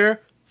down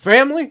there,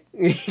 family?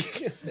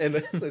 And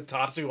the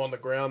Tatsu on the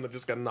ground that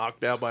just got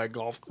knocked out by a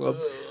golf club.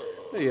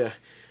 Yeah.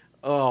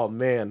 Oh,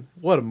 man.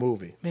 What a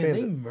movie. Man,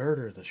 they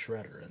murder the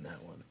Shredder in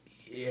that one.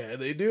 Yeah,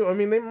 they do. I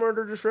mean, they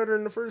murdered the Shredder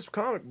in the first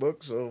comic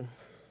book, so.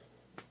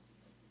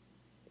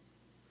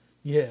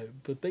 Yeah,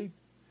 but they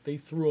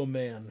threw a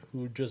man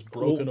who had just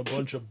broken a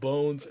bunch of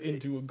bones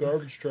into a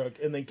garbage truck,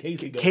 and then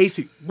Casey goes,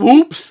 Casey,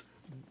 whoops!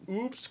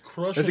 Oops,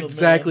 crushing That's a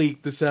exactly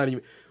the sound he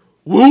makes.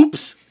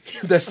 Whoops!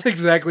 That's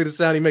exactly the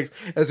sound he makes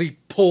as he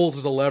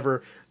pulls the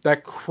lever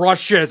that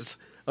crushes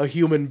a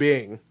human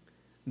being.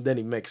 Then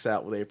he makes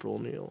out with April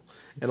O'Neil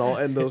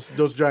and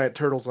those giant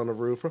turtles on the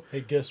roof.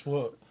 Hey, guess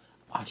what?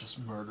 I just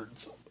murdered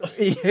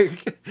someone.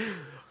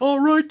 All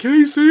right,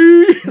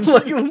 Casey.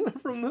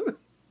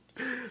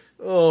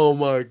 Oh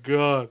my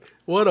god,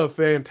 what a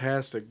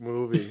fantastic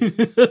movie!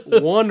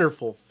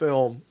 Wonderful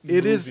film.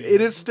 It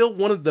is still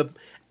one of the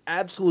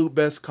absolute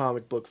best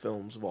comic book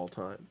films of all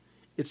time.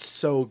 It's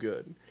so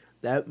good.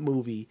 That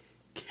movie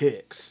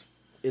kicks.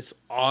 It's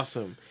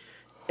awesome.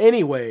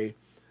 Anyway,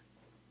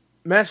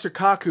 Master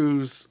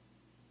Kaku's.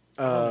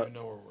 I don't even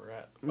know where we're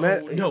at.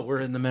 No, we're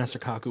in the Master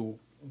Kaku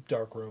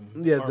dark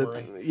room.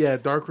 Yeah,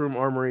 dark room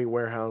armory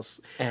warehouse,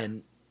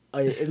 and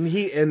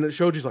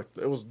Shoji's like,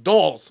 it was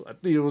dolls. I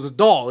think it was a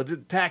doll. It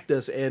attacked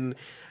us, and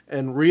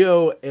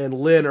Rio and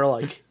Lin are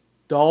like,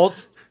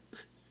 dolls.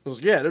 I was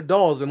like, yeah, they're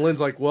dolls, and Lin's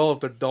like, well, if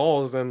they're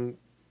dolls, then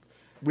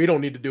we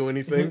don't need to do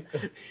anything.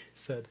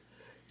 Said,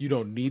 You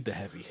don't need the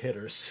heavy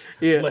hitters.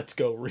 Yeah. Let's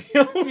go, Rio.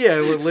 Yeah,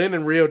 Lin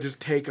and Rio just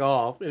take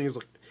off, and he's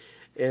like,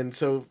 and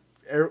so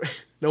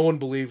no one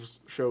believes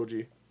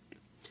Shoji.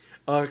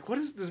 What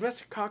does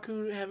Master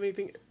Kaku have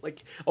anything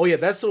like? Oh yeah,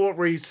 that's the one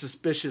where he's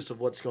suspicious of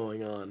what's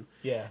going on.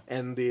 Yeah.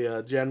 And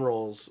the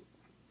generals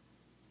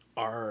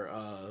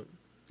are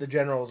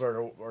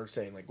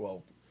saying like,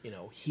 well,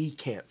 he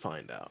can't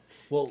find out.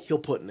 Well, He'll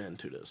put an end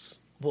to this.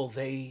 Well,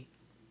 they're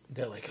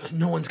like,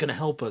 no one's gonna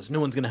help us. No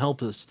one's gonna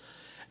help us.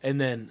 And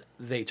then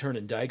they turn,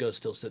 and Daigo's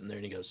still sitting there,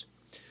 and he goes,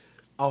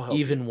 I'll help.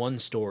 even one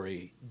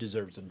story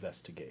deserves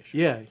investigation.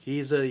 Yeah,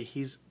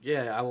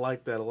 I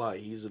like that a lot.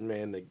 He's a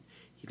man that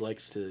he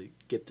likes to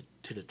get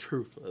to the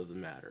truth of the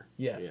matter.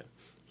 Yeah.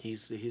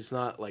 He's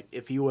not like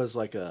if he was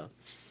like a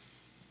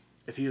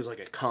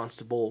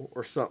constable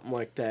or something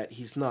like that.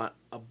 He's not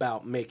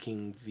about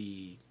making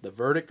the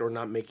verdict or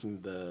not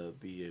making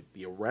the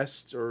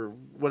arrest or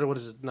what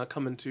is it? Not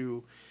coming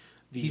to.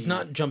 He's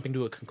not jumping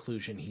to a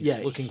conclusion. He's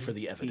looking for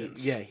the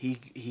evidence.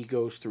 He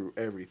goes through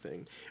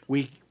everything.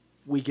 We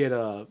get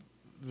a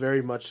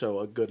very much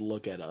so a good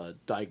look at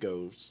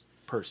Daigo's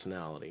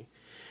personality,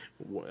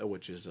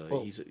 which is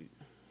he's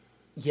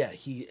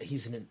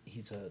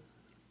a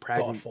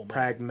thoughtful man.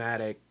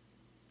 Pragmatic,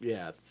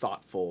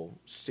 thoughtful,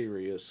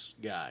 serious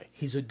guy.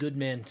 He's a good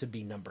man to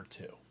be number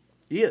 2.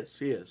 He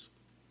is.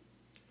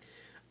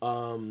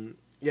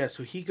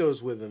 So he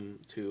goes with him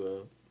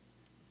to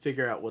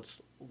figure out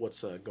what's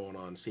going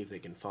on, see if they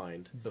can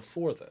find.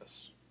 Before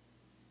this,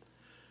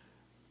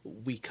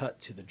 we cut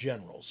to the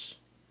generals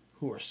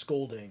who are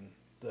scolding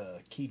the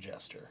key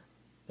jester.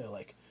 They're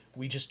like,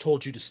 we just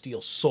told you to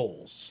steal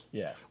souls.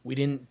 Yeah. We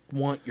didn't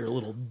want your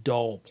little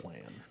doll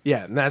plan.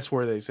 Yeah, and that's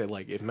where they say,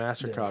 like, if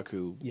Master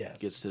Kaku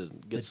gets... The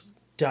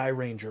Die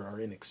Ranger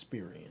are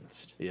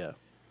inexperienced. Yeah.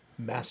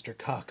 Master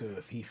Kaku,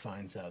 if he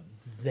finds out,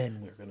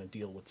 then we're going to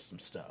deal with some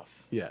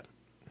stuff. Yeah.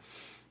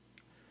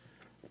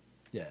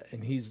 Yeah,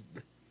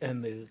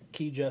 and the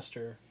key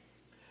jester,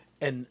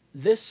 and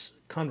this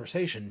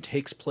conversation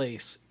takes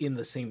place in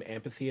the same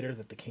amphitheater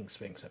that the King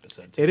Sphinx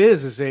episode. It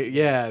is the same.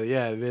 Yeah,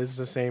 it is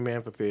the same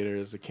amphitheater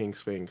as the King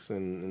Sphinx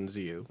in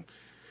Ziu.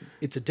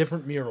 It's a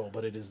different mural,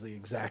 but it is the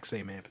exact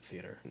same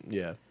amphitheater.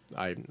 Yeah,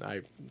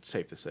 I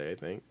safe to say, I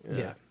think.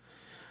 Yeah.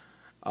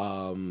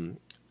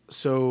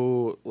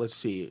 So let's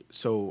see.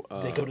 So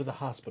they go to the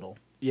hospital.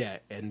 Yeah,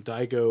 and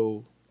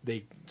Daigo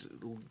they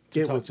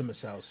to talk to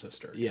Masao's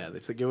sister. Yeah, they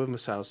get with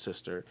Masao's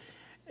sister,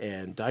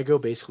 and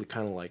Daigo basically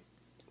kind of like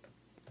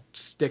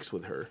sticks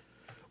with her.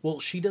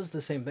 Well, she does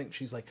the same thing.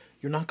 She's like,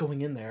 "You're not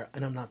going in there,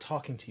 and I'm not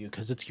talking to you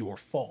because it's your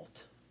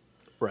fault."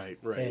 Right.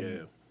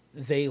 And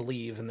they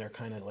leave, and they're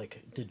kind of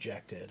like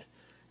dejected,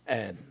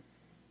 and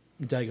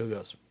Daigo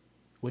goes,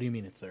 "What do you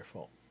mean it's their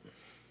fault?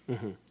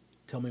 Mm-hmm.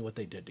 Tell me what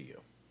they did to you."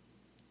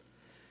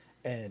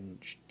 And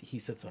he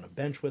sits on a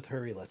bench with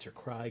her. He lets her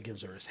cry,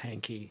 gives her his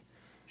hanky.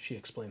 She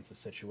explains the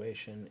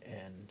situation,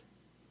 and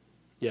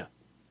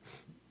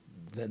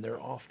then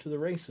they're off to the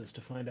races to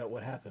find out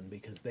what happened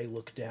because they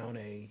look down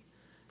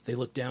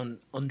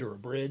under a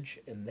bridge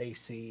and they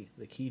see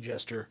the key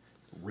jester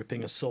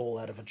ripping a soul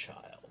out of a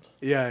child.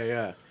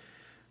 Yeah.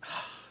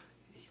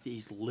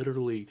 He's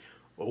literally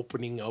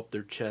opening up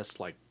their chest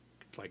like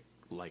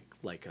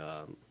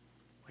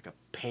a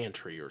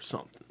pantry or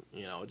something,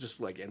 just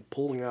like and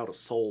pulling out a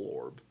soul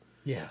orb.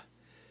 Yeah.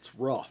 It's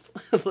rough.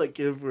 Like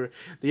the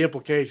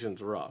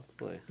implication's rough.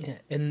 Like, yeah,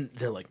 and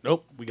they're like,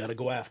 "Nope, we got to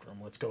go after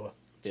him. Let's go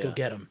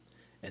get him."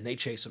 And they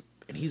chase him,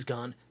 and he's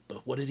gone.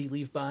 But what did he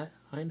leave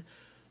behind?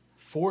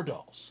 4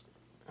 dolls.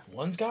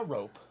 One's got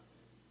rope.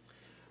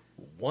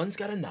 One's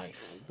got a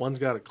knife. One's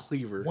got a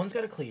cleaver.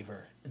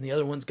 And the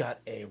other one's got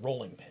a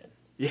rolling pin.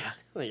 Yeah.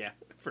 They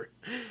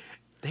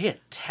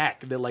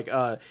attack.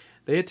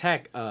 They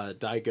attack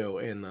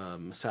Daigo and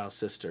Masao's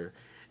sister,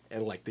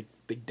 and like they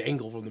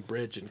dangle from the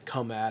bridge and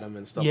come at him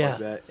and stuff like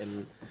that.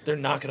 And they're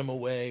knocking him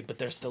away, but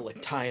they're still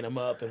like tying him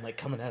up and like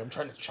coming at him,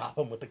 trying to chop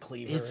him with the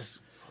cleaver. It's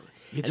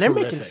and they're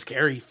horrific. making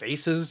scary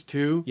faces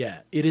too. Yeah,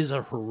 it is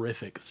a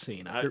horrific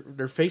scene.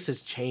 Their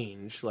faces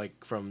change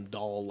like from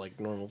doll like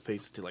normal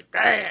faces to like.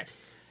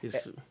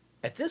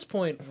 At this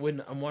point,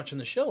 when I'm watching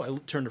the show, I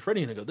turn to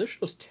Freddie and I go, "This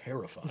show's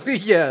terrifying."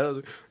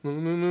 Yeah,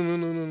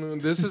 no.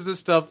 This is the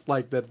stuff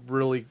like that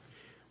really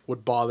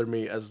would bother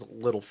me as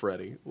little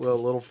Freddy. Well,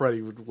 little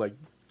Freddy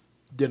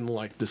didn't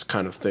like this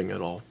kind of thing at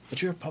all.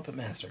 But you're a Puppet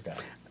Master guy.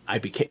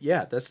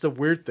 That's the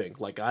weird thing.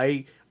 Like,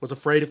 I was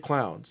afraid of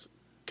clowns.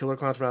 Killer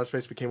Clowns from Outer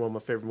Space became one of my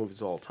favorite movies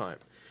of all time.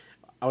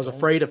 I was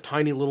afraid of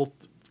tiny little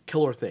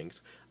killer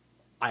things.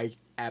 I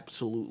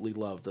absolutely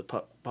love the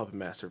Puppet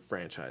Master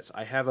franchise.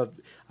 I have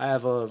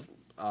a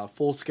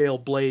full scale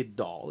Blade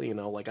doll.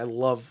 I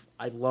love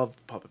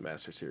the Puppet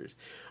Master series.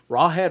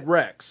 Rawhead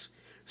Rex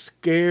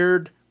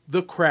scared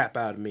the crap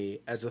out of me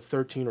as a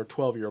 13 or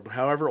 12-year-old,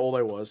 however old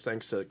I was,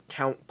 thanks to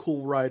Count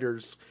Cool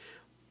Rider's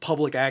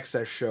public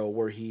access show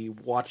where he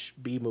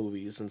watched B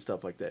movies and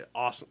stuff like that.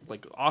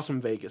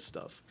 Awesome Vegas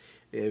stuff.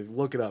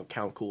 Look it up,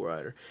 Count Cool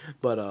Rider.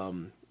 But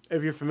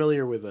if you're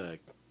familiar with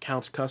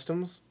Count's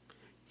Customs,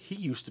 he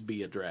used to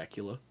be a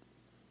Dracula.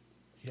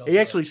 He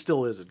actually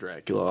still is a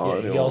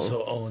Dracula. he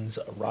also owns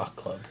a rock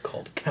club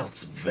called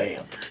Counts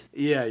Vamped.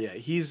 Yeah.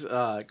 He's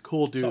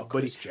cool dude, Saw but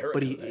Chris Jericho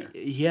there.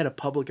 he had a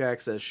public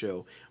access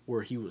show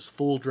where he was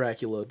full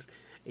Dracula.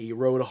 He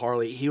rode a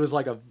Harley. He was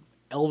like a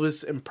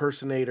Elvis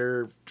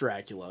impersonator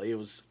Dracula. It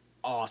was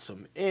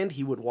awesome, and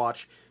he would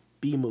watch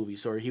B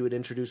movies, or he would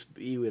introduce,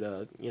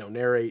 introduce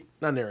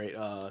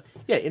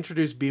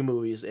B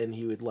movies, and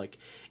he would like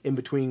in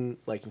between,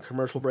 like in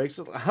commercial breaks,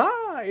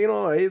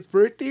 it's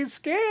pretty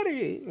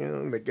scary.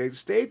 They go,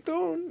 stay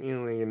tuned,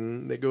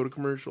 and they go to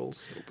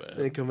commercials. So bad. And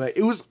they come back.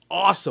 It was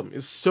awesome.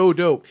 It's so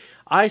dope.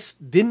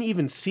 Didn't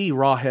even see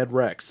Rawhead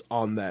Rex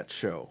on that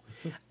show.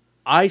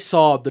 I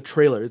saw the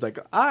trailer. It's like,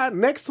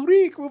 next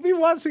week we'll be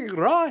watching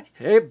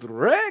Rawhead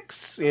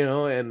Rex,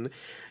 and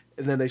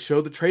then they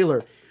showed the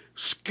trailer.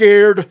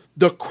 Scared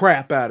the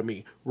crap out of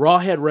me.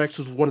 Rawhead Rex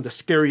was one of the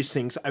scariest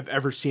things I've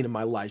ever seen in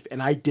my life,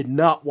 and I did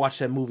not watch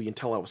that movie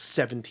until I was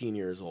 17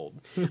 years old.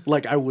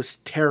 Like, I was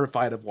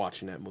terrified of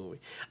watching that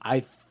movie.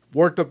 I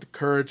worked up the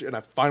courage, and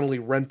I finally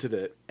rented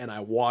it, and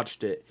I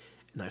watched it,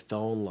 and I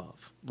fell in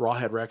love.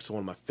 Rawhead Rex is one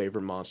of my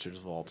favorite monsters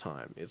of all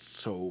time. It's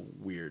so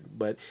weird.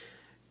 But,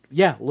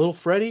 yeah, Little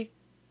Freddy,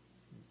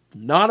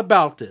 not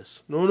about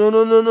this.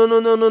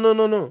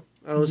 No.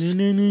 I was,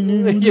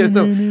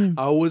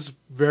 I was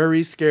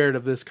very scared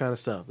of this kind of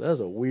stuff. That was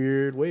a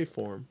weird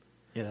waveform.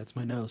 Yeah, that's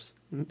my nose.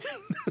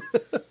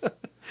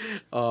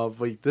 But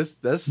this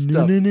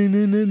stuff,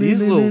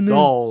 these little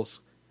dolls,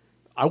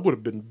 I would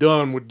have been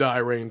done with Die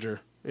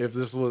Ranger if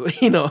this was,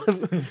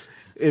 if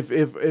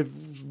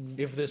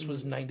this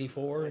was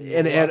 94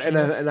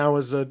 and I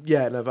was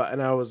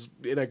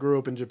and I grew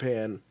up in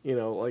Japan, I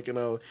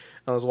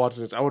was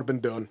watching this, I would have been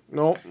done.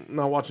 No,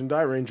 not watching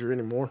Die Ranger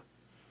anymore.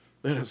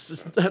 That has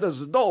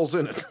the dolls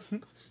in it.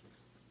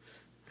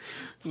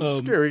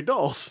 Scary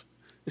dolls.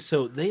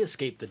 So they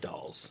escape the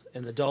dolls,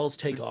 and the dolls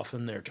take off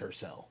in their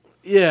tercel.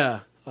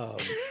 Yeah.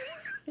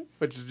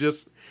 Which is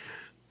just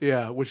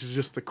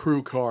the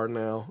crew car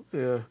now.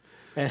 Yeah.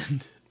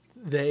 And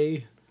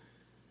they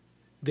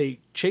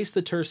chase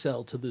the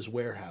tercel to this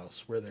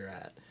warehouse where they're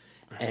at,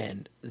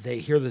 and they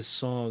hear this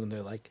song, and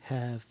they're like,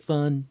 "Have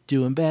fun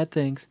doing bad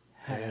things.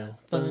 Have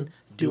fun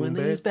doing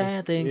these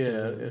bad things.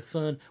 Have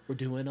fun. We're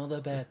doing all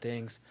the bad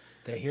things."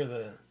 They hear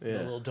the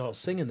little dolls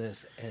singing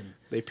this, and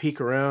they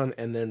peek around,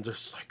 and then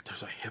just like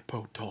there's a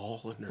hippo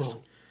doll, and there's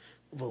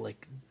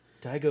like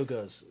Daigo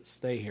goes,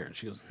 "Stay here," and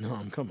she goes, "No,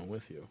 I'm coming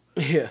with you."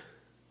 Yeah,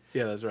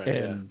 that's right.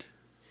 And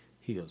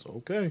he goes,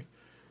 "Okay,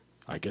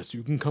 I guess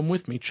you can come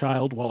with me,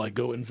 child, while I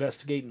go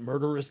investigate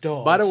murderous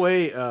dolls." By the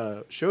way,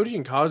 Shoji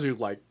and Kazu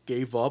like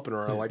gave up and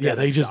are like,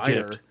 they just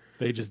dipped.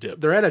 They just dipped.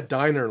 They're at a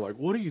diner, like,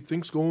 what do you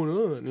think's going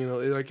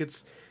on? Like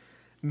it's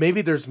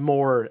maybe there's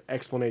more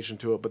explanation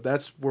to it, but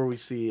that's where we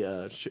see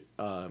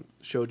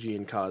Shoji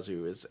and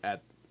Kazu is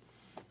at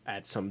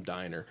some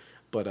diner.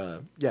 But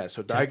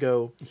so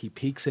Daigo, he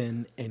peeks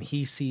in and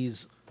he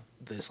sees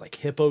this like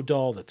hippo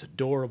doll that's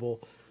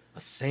adorable, a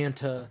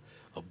Santa,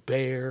 a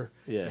bear,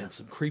 and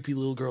some creepy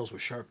little girls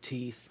with sharp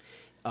teeth.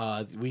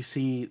 We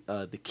see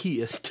the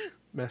keyist.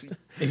 We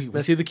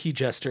see the key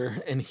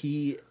jester, and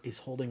he is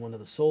holding one of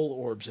the soul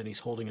orbs, and he's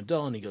holding a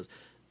doll, and he goes,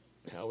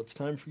 "Now it's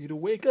time for you to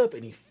wake up,"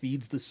 and he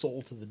feeds the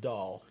soul to the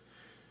doll,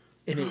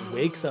 and it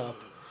wakes up,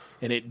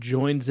 and it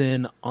joins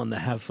in on the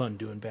 "Have Fun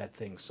Doing Bad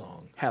Things"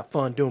 song. Have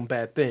fun doing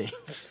bad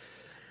things.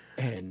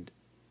 And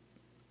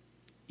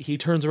he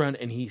turns around,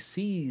 and he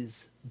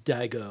sees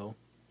Daigo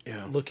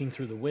looking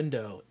through the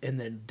window, and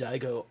then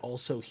Daigo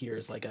also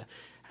hears like a,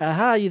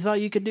 "Aha, you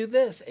thought you could do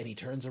this?" And he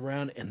turns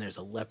around, and there's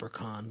a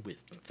leprechaun with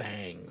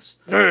fangs.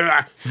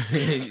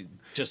 He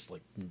just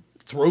like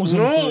throws him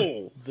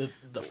through.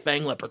 The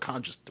fang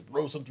leprechaun just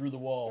throws him through the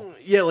wall.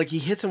 Yeah, like he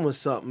hits him with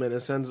something, and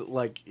it sends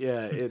like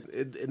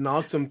it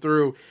knocks him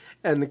through.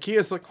 And the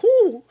keyist like,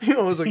 "Whoo!"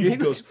 It's like He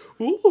goes,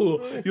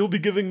 "Ooh, you'll be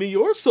giving me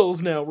your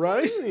souls now,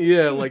 right?"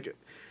 Yeah, like,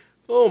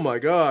 oh my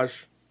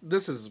gosh,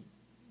 this is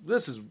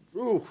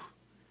ooh.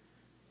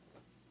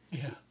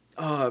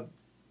 Yeah.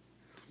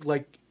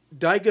 Like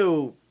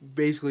Daigo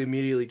basically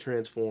immediately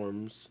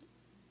transforms,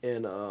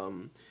 and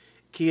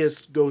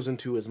Keyist goes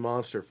into his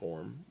monster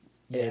form,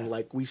 and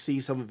like we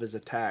see some of his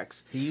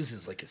attacks. He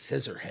uses like a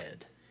scissor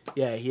head.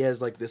 Yeah, he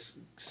has like this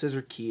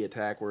scissor key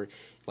attack where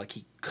like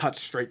he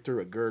cuts straight through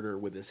a girder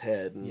with his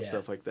head and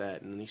stuff like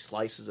that, and then he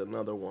slices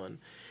another one,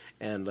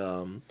 and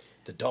the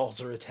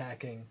dolls are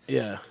attacking.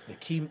 Yeah, the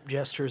key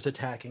jester is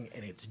attacking,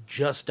 and it's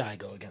just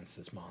Daigo against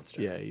this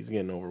monster. Yeah, he's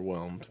getting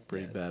overwhelmed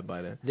pretty bad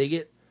by that. They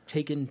get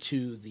taken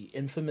to the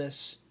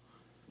infamous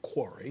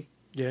quarry.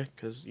 Yeah,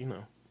 because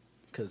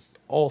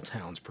all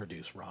towns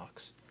produce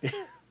rocks.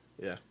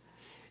 Yeah,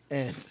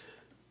 and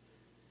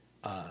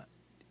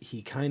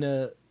he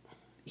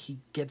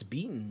gets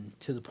beaten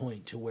to the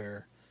point to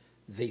where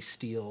they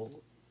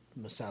steal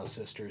Masao's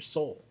sister's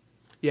soul.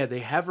 Yeah, they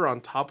have her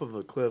on top of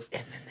a cliff,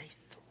 and then they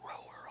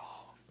throw her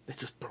off. They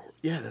just throw.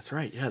 Yeah, that's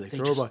right. Yeah, they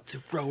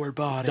throw her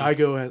body.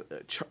 Daigo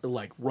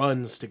like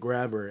runs to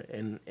grab her,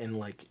 and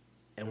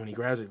when he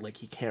grabs her, like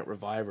he can't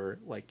revive her.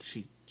 Like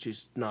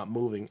she's not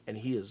moving, and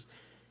he is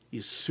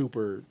he's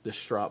super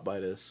distraught by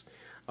this.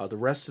 The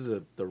rest of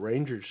the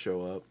Rangers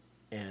show up,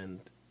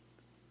 and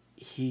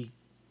he,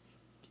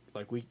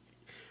 like we,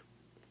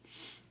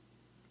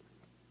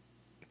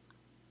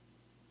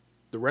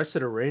 the rest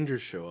of the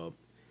Rangers show up,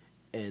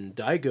 and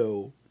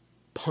Daigo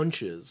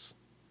punches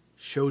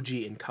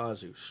Shoji and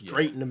Kazu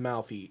straight in the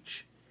mouth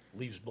each.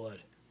 Leaves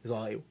blood. He's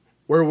like,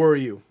 "Where were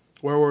you?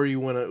 Where were you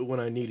when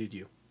I needed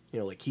you?" You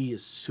know, like he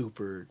is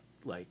super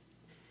like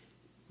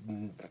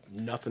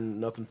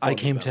nothing. I fun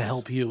came about to this.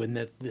 help you, and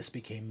that this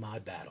became my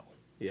battle.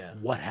 Yeah,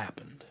 What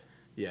happened?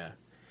 yeah.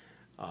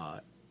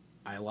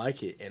 I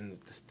like it, and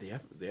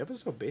the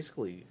episode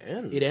basically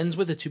ends. It ends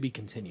with a to be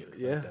continued.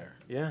 Yeah, Right there.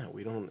 yeah.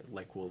 We don't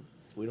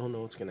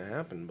know what's gonna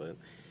happen, but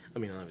I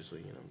mean,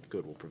 obviously,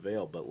 good will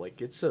prevail. But like,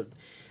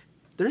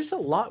 there's a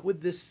lot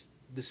with this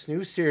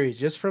new series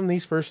just from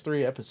these first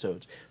 3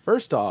 episodes.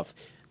 First off,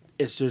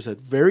 there's a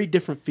very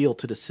different feel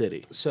to the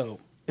city. So,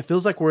 It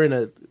feels like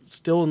we're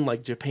still in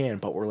like Japan,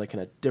 but we're like in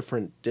a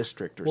different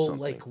district or something.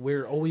 like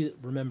we're always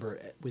remember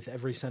with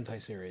every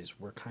Sentai series,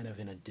 we're kind of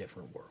in a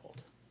different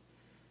world.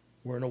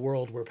 We're in a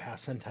world where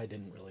past Sentai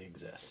didn't really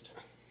exist.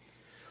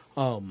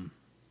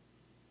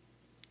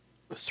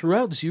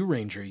 Throughout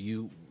Zyuranger,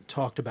 you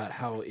talked about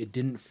how it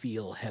didn't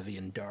feel heavy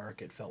and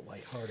dark; it felt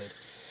lighthearted.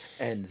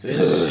 And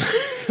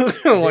this,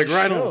 like this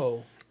right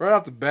show,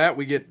 off the bat,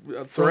 we get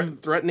From-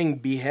 threatening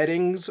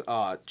beheadings,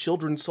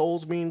 children's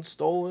souls being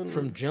stolen.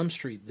 from Jump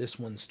Street, this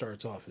one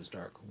starts off as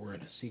dark. We're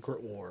in a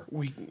secret war.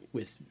 We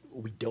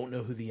don't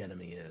know who the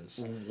enemy is.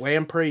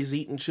 lampreys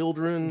eating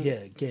children.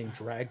 Yeah, getting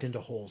dragged into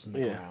holes in the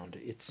Yeah. ground.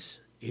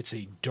 It's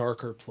a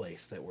darker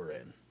place that we're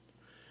in,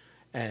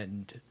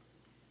 and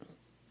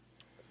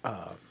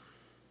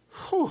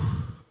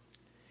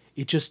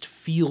it just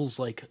feels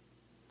like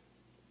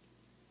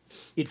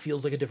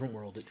a different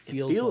world. It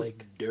feels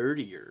like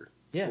dirtier.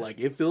 Yeah. like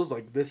it feels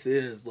like this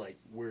is like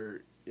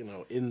we're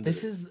in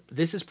this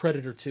is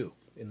Predator 2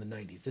 in the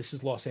 90s. This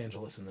is Los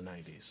Angeles in the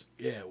 90s.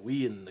 yeah,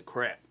 we in the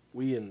crap.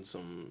 We in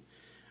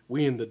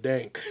the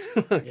dank.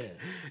 Yeah.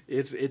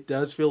 It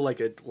does feel like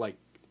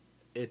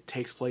it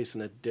takes place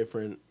in a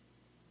different.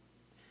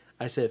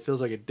 I say it feels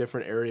like a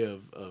different area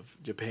of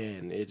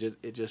Japan.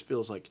 It just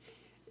feels like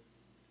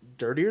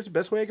dirtier is the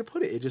best way I could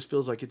put it. It just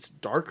feels like it's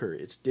darker,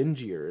 it's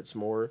dingier, it's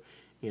more,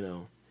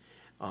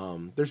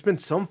 there's been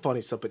some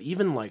funny stuff, but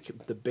even like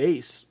the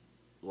base,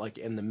 like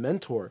and the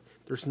mentor,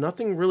 there's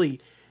nothing really.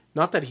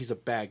 Not that he's a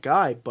bad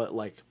guy, but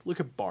like look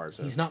at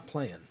Barza. He's not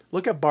playing.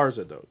 Look at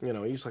Barza though.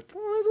 He's like,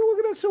 oh,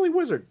 look at that silly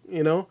wizard.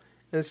 And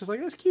it's just like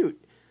that's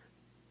cute.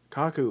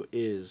 Kaku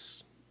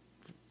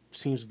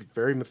seems to be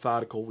very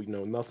methodical. We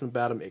know nothing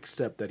about him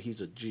except that he's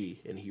a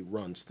G and he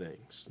runs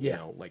things.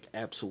 Yeah. Like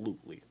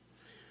absolutely.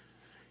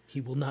 He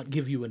will not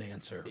give you an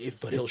answer,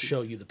 but he'll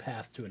show you the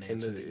path to an In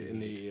answer.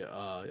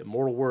 the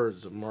immortal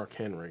words of Mark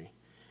Henry,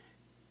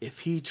 if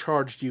he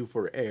charged you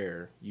for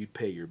air, you'd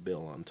pay your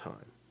bill on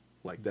time.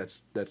 Like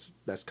that's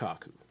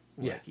Kaku. Like,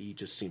 Yeah. he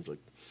just seems like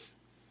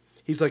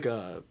he's like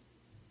a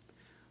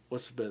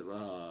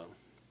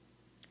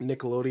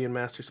Nickelodeon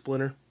Master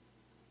Splinter.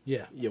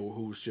 Yeah.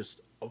 Who's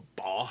just a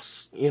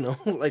boss,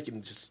 like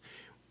and just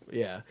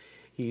yeah,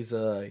 he's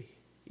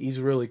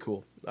really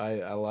cool.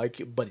 I like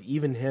it, but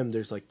even him,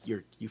 there's like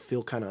you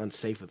feel kind of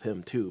unsafe with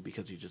him too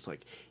because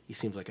he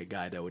seems like a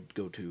guy that would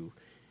go to.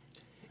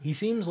 He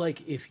seems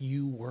like if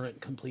you weren't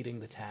completing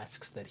the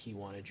tasks that he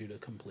wanted you to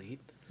complete,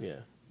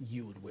 Yeah.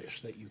 you would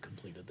wish that you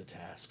completed the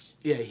tasks.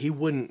 Yeah, he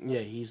wouldn't.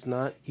 Yeah, he's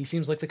not. He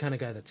seems like the kind of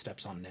guy that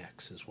steps on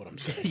necks, is what I'm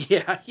saying.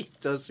 Yeah, he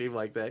does seem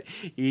like that.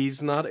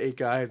 He's not a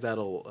guy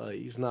that'll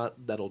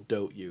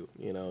dote you.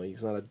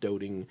 He's not a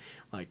doting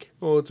like,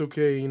 oh, it's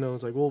okay.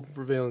 It's like, well,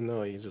 prevailing.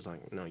 No, he's just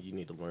like, no, you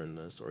need to learn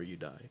this or you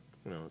die.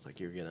 It's like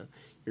you're gonna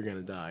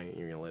die. And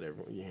you're gonna let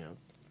everyone.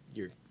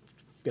 You're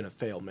gonna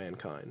fail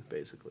mankind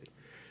basically.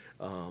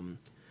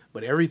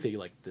 But everything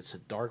like it's a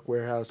dark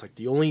warehouse. Like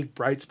the only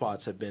bright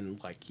spots have been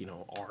like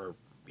our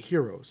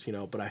heroes.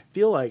 But I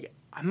feel like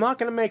I'm not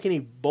gonna make any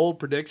bold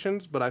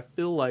predictions. But I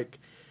feel like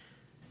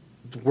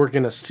we're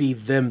gonna see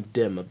them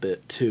dim a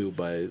bit too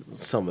by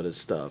some of this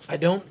stuff.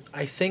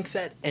 I think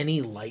that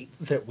any light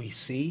that we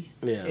see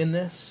Yeah. in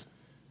this,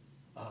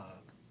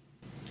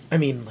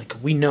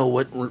 we know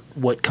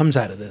what comes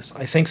out of this.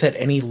 I think that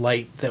any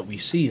light that we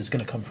see is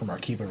going to come from our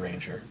Kiba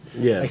Ranger.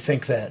 Yeah. I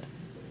think that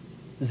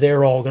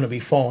they're all going to be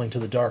falling to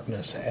the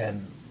darkness,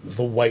 and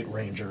the White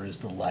Ranger is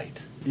the light.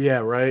 Yeah,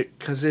 right.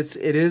 Because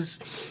it is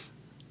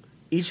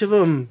each of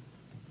them,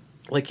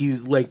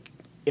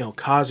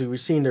 Kazu. We've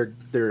seen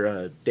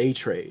their day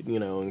trade,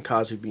 and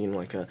Kazu being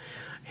like a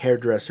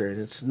hairdresser, and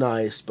it's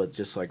nice, but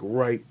just like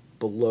right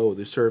below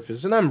the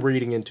surface. And I'm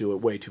reading into it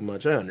way too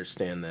much. I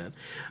understand that,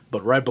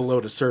 but right below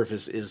the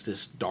surface is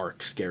this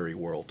dark, scary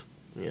world.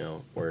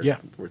 Where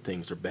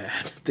things are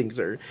bad. Things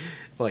are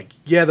like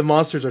the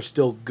monsters are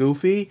still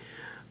goofy.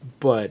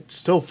 But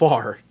so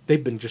far,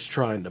 they've been just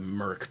trying to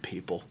murk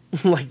people.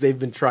 Like, they've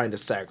been trying to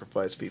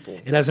sacrifice people.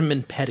 It hasn't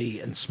been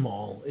petty and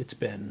small. It's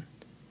been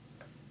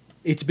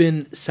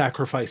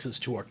sacrifices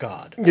to our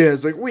god. Yeah,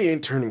 it's like, we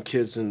ain't turning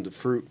kids into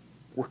fruit.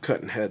 we're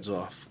cutting heads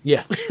off.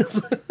 Yeah.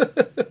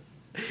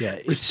 Yeah,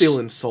 We're it's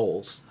stealing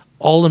souls.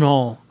 all in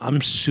all,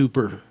 I'm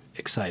super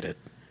excited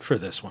for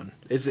this one.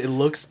 It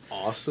looks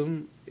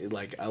awesome.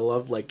 I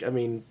love,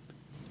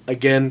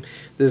 again,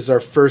 this is our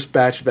first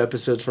batch of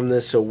episodes from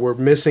this, so we're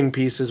missing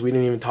pieces. We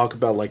didn't even talk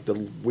about, the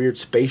weird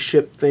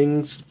spaceship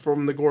things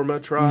from the Gorma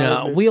tribe.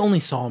 No, we only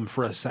saw him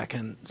for a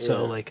second,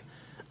 so Yeah.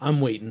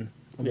 I'm waiting.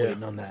 I'm Yeah.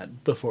 waiting on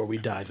that before we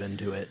dive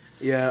into it.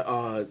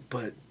 Yeah,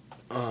 but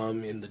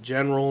in the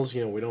generals,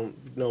 we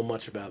don't know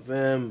much about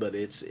them, but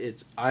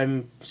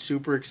I'm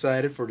super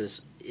excited for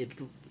this.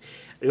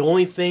 The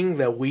only thing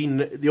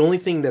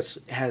that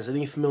has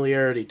any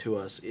familiarity to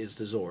us is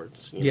the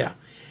Zords. you know? Yeah.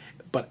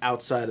 But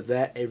outside of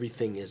that,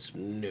 everything is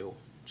new.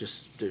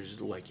 Just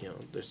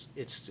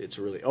it's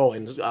really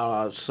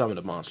and some of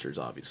the monsters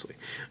obviously,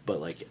 but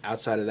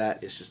outside of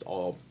that, it's just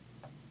all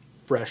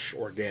fresh,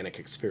 organic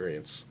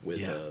experience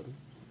with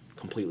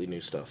completely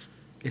new stuff.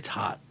 It's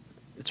hot.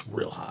 It's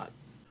real hot.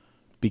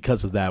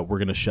 Because of that, we're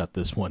going to shut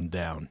this one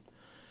down.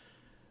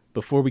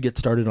 Before we get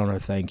started on our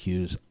thank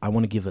yous, I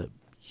want to give a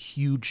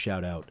huge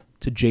shout out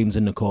to James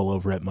and Nicole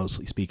over at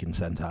Mostly Speaking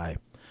Sentai.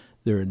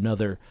 They're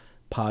another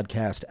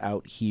podcast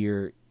out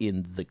here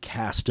in the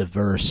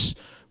Castiverse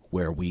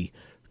where we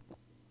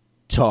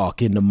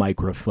talk into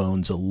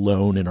microphones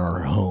alone in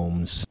our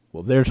homes.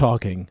 Well, they're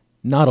talking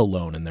not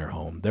alone in their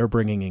home. They're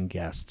bringing in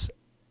guests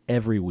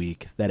every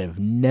week that have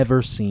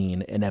never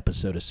seen an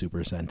episode of Super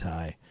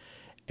Sentai,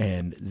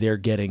 and they're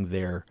getting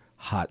their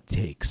hot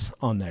takes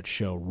on that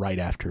show right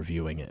after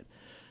viewing it.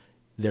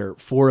 They're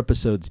 4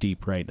 episodes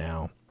deep right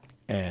now,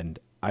 and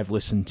I've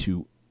listened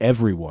to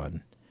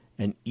everyone,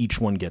 and each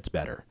one gets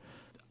better.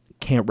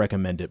 Can't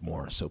recommend it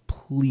more. So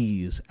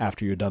please,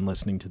 after you're done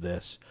listening to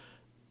this,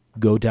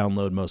 go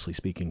download Mostly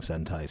Speaking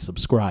Sentai,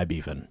 subscribe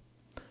even,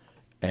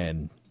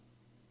 and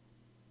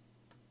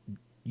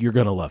you're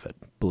going to love it,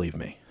 believe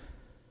me.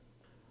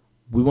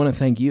 We want to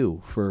thank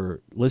you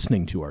for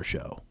listening to our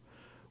show.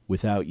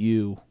 Without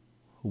you,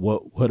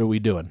 what are we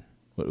doing?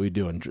 What are we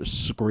doing?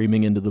 Just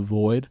screaming into the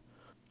void?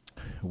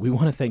 We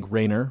want to thank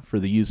Rainer for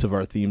the use of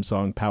our theme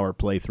song, Power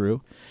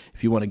Playthrough.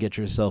 If you want to get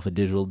yourself a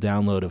digital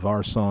download of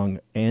our song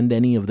and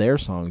any of their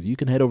songs, you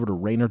can head over to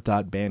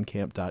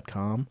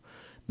rainer.bandcamp.com.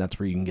 That's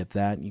where you can get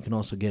that. You can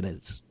also get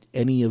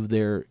any of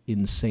their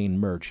insane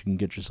merch. You can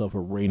get yourself a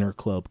Rainer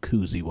Club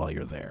koozie while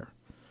you're there.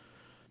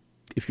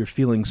 If you're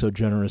feeling so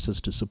generous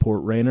as to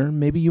support Rainer,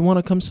 maybe you want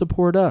to come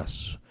support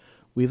us.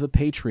 We have a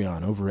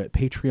Patreon over at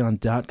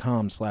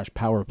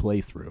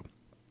patreon.com/powerplaythrough,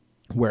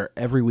 where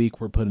every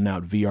week we're putting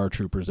out VR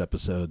Troopers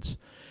episodes,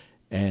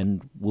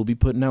 and we'll be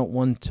putting out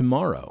one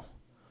tomorrow.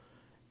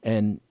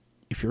 And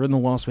if you're in the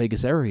Las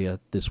Vegas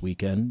area this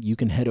weekend, you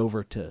can head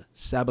over to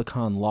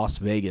Sabacon Las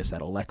Vegas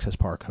at Alexis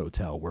Park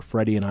Hotel, where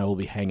Freddie and I will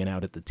be hanging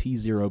out at the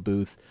T0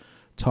 booth,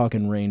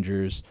 talking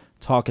Rangers,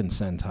 talking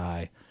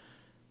Sentai.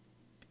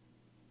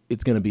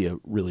 It's going to be a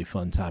really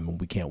fun time,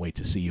 and we can't wait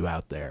to see you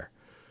out there.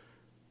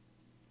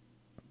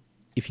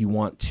 If you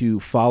want to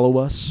follow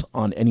us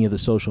on any of the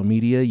social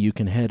media, you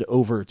can head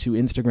over to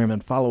Instagram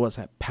and follow us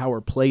at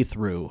Power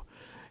Playthrough.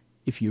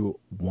 If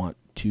you want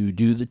to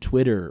do the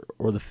Twitter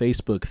or the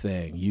Facebook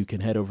thing, you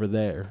can head over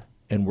there,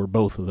 and we're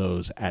both of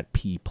those at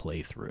P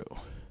Playthrough.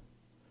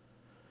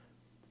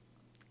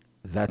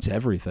 That's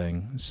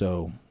everything.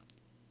 So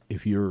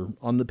if you're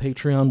on the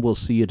Patreon, we'll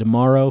see you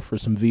tomorrow for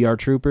some VR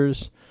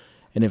Troopers.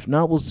 And if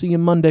not, we'll see you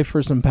Monday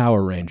for some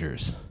Power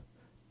Rangers.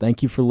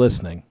 Thank you for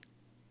listening,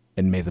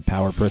 and may the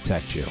power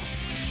protect you.